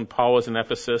know that when Paul was in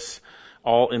Ephesus,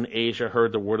 all in Asia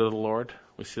heard the word of the Lord.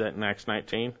 We see that in Acts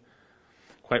 19.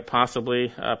 Quite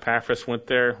possibly, Epaphras went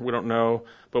there. We don't know.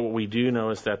 But what we do know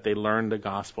is that they learned the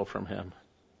gospel from him.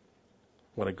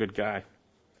 What a good guy.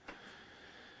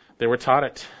 They were taught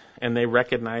it, and they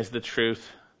recognized the truth,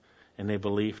 and they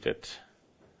believed it.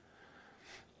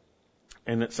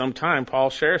 And at some time,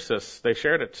 Paul shares this. They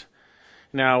shared it.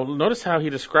 Now, notice how he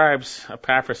describes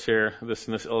Epaphras here, in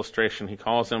this illustration. He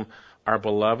calls him our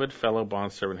beloved fellow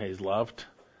bondservant. He's loved.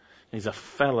 He's a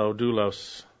fellow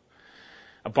doulos.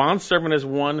 A bondservant is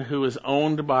one who is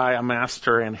owned by a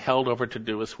master and held over to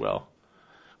do his will.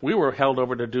 We were held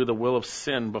over to do the will of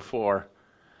sin before.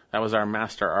 That was our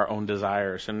master, our own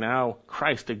desires. And now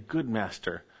Christ, a good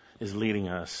master, is leading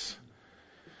us.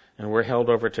 And we're held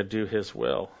over to do his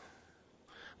will.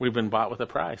 We've been bought with a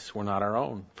price. We're not our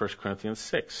own. 1 Corinthians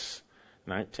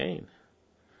 6:19.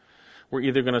 We're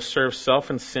either going to serve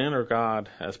self and sin or God,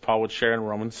 as Paul would share in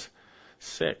Romans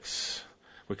 6.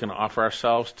 We can offer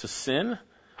ourselves to sin,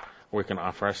 or we can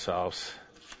offer ourselves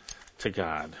to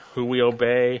God. Who we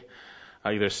obey,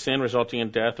 either sin resulting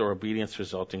in death or obedience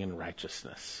resulting in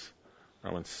righteousness.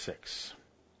 Romans 6.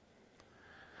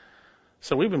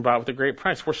 So we've been bought with a great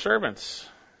price. We're servants.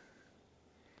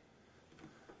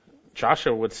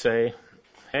 Joshua would say,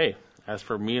 hey, as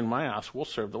for me and my house, we'll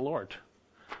serve the Lord.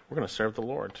 We're going to serve the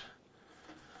Lord.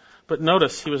 But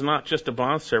notice, he was not just a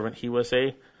bondservant, he was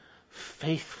a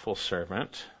faithful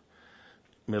servant,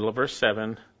 middle of verse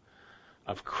 7,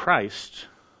 of Christ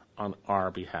on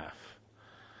our behalf.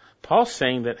 Paul's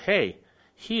saying that, hey,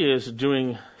 he is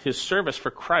doing his service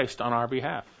for Christ on our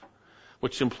behalf,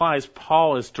 which implies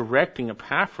Paul is directing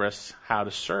Epaphras how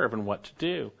to serve and what to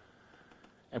do.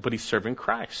 But he's serving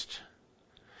Christ.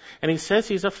 And he says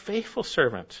he's a faithful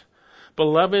servant.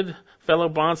 Beloved fellow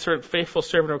bondservant, faithful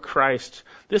servant of Christ.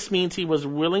 This means he was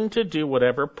willing to do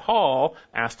whatever Paul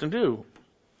asked him to do.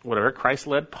 Whatever Christ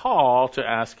led Paul to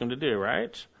ask him to do,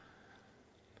 right?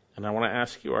 And I want to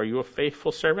ask you, are you a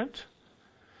faithful servant?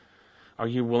 Are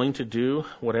you willing to do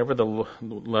whatever those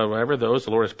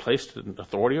the Lord has placed in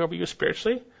authority over you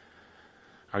spiritually?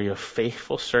 Are you a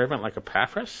faithful servant like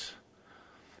Epaphras?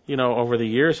 You know, over the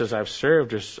years as I've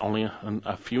served, there's only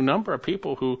a few number of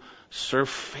people who serve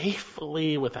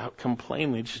faithfully without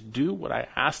complaining. They just do what I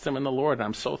ask them in the Lord, and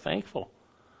I'm so thankful.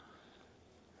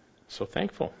 So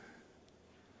thankful.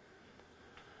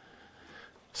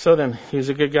 So then, he's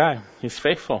a good guy. He's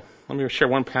faithful. Let me share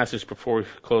one passage before we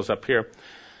close up here.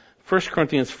 1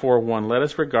 Corinthians 4:1, let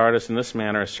us regard us in this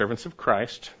manner as servants of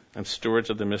Christ and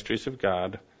stewards of the mysteries of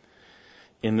God.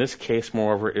 In this case,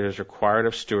 moreover, it is required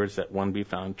of stewards that one be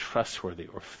found trustworthy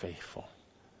or faithful.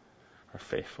 Or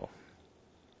faithful.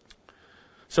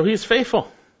 So he's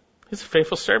faithful. He's a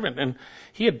faithful servant. And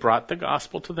he had brought the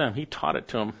gospel to them. He taught it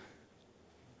to them.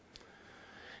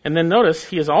 And then notice,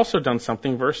 he has also done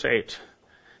something, verse 8.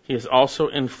 He has also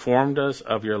informed us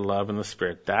of your love in the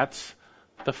Spirit. That's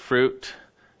the fruit,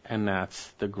 and that's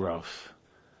the growth.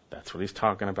 That's what he's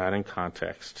talking about in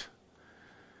context.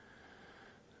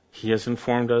 He has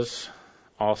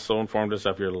also informed us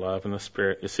of your love in the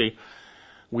Spirit. You see,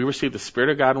 we receive the Spirit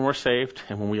of God when we're saved,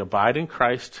 and when we abide in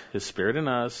Christ, His Spirit in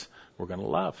us, we're going to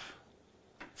love.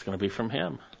 It's going to be from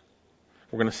Him.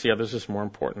 We're going to see others as more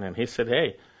important. And He said,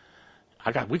 hey,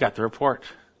 we got the report.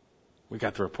 We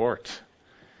got the report.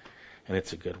 And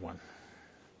it's a good one.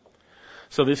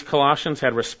 So these Colossians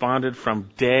had responded from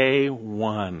day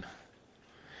one.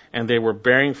 And they were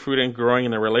bearing fruit and growing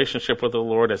in their relationship with the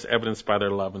Lord as evidenced by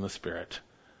their love in the Spirit.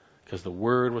 Because the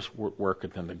Word was at work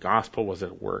in them. The gospel was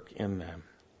at work in them.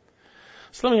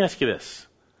 So let me ask you this.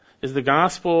 Is the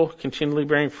gospel continually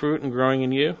bearing fruit and growing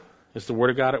in you? Is the Word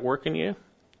of God at work in you?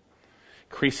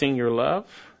 Increasing your love?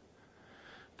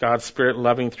 God's Spirit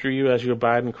loving through you as you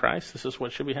abide in Christ? This is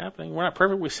what should be happening. We're not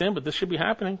perfect, we sin, but this should be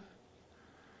happening.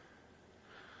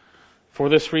 For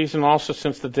this reason also,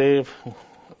 since the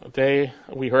day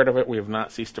we heard of it, we have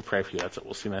not ceased to pray for you. That's what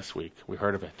we'll see next week. We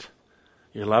heard of it.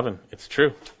 You're loving. It's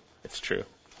true. It's true.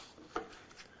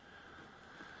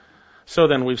 So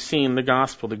then we've seen the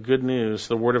gospel, the good news,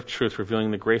 the word of truth,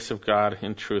 revealing the grace of God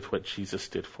in truth, what Jesus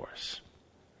did for us.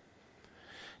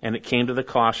 And it came to the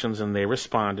Colossians, and they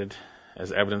responded,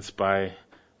 as evidenced by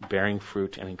bearing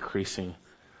fruit and increasing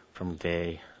from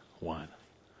day one.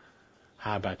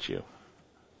 How about you?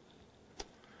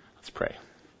 Let's pray.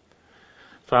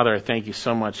 Father, I thank you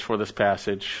so much for this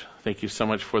passage. Thank you so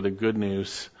much for the good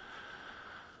news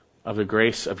of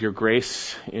your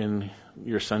grace in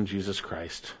your Son, Jesus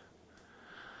Christ.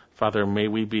 Father, may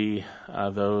we be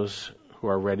those who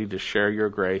are ready to share your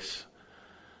grace,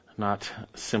 not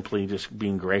simply just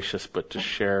being gracious, but to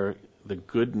share the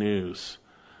good news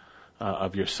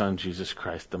of your Son, Jesus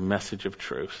Christ, the message of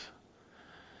truth.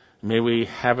 May we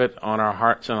have it on our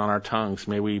hearts and on our tongues.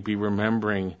 May we be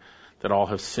remembering that all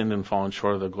have sinned and fallen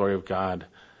short of the glory of God.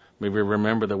 May we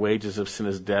remember the wages of sin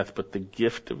is death, but the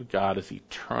gift of God is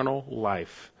eternal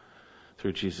life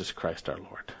through Jesus Christ our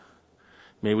Lord.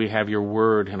 May we have your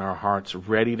word in our hearts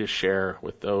ready to share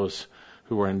with those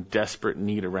who are in desperate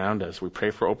need around us. We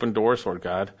pray for open doors, Lord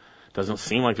God. Doesn't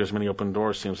seem like there's many open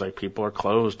doors. Seems like people are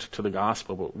closed to the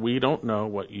gospel, but we don't know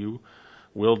what you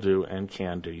will do and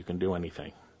can do. You can do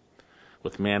anything.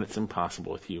 With man, it's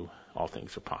impossible. With you, all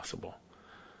things are possible.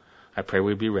 I pray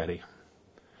we be ready.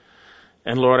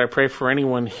 And Lord, I pray for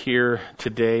anyone here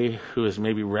today who has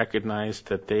maybe recognized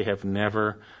that they have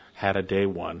never had a day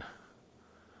one,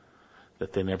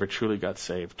 that they never truly got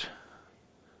saved.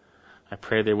 I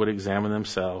pray they would examine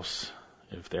themselves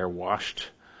if they're washed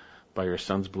by your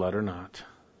Son's blood or not,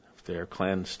 if they are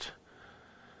cleansed.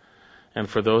 And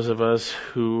for those of us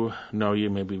who know you,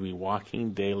 may we be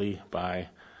walking daily by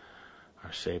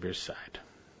our Savior's side.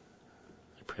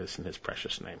 I pray this in His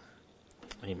precious name.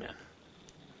 Amen.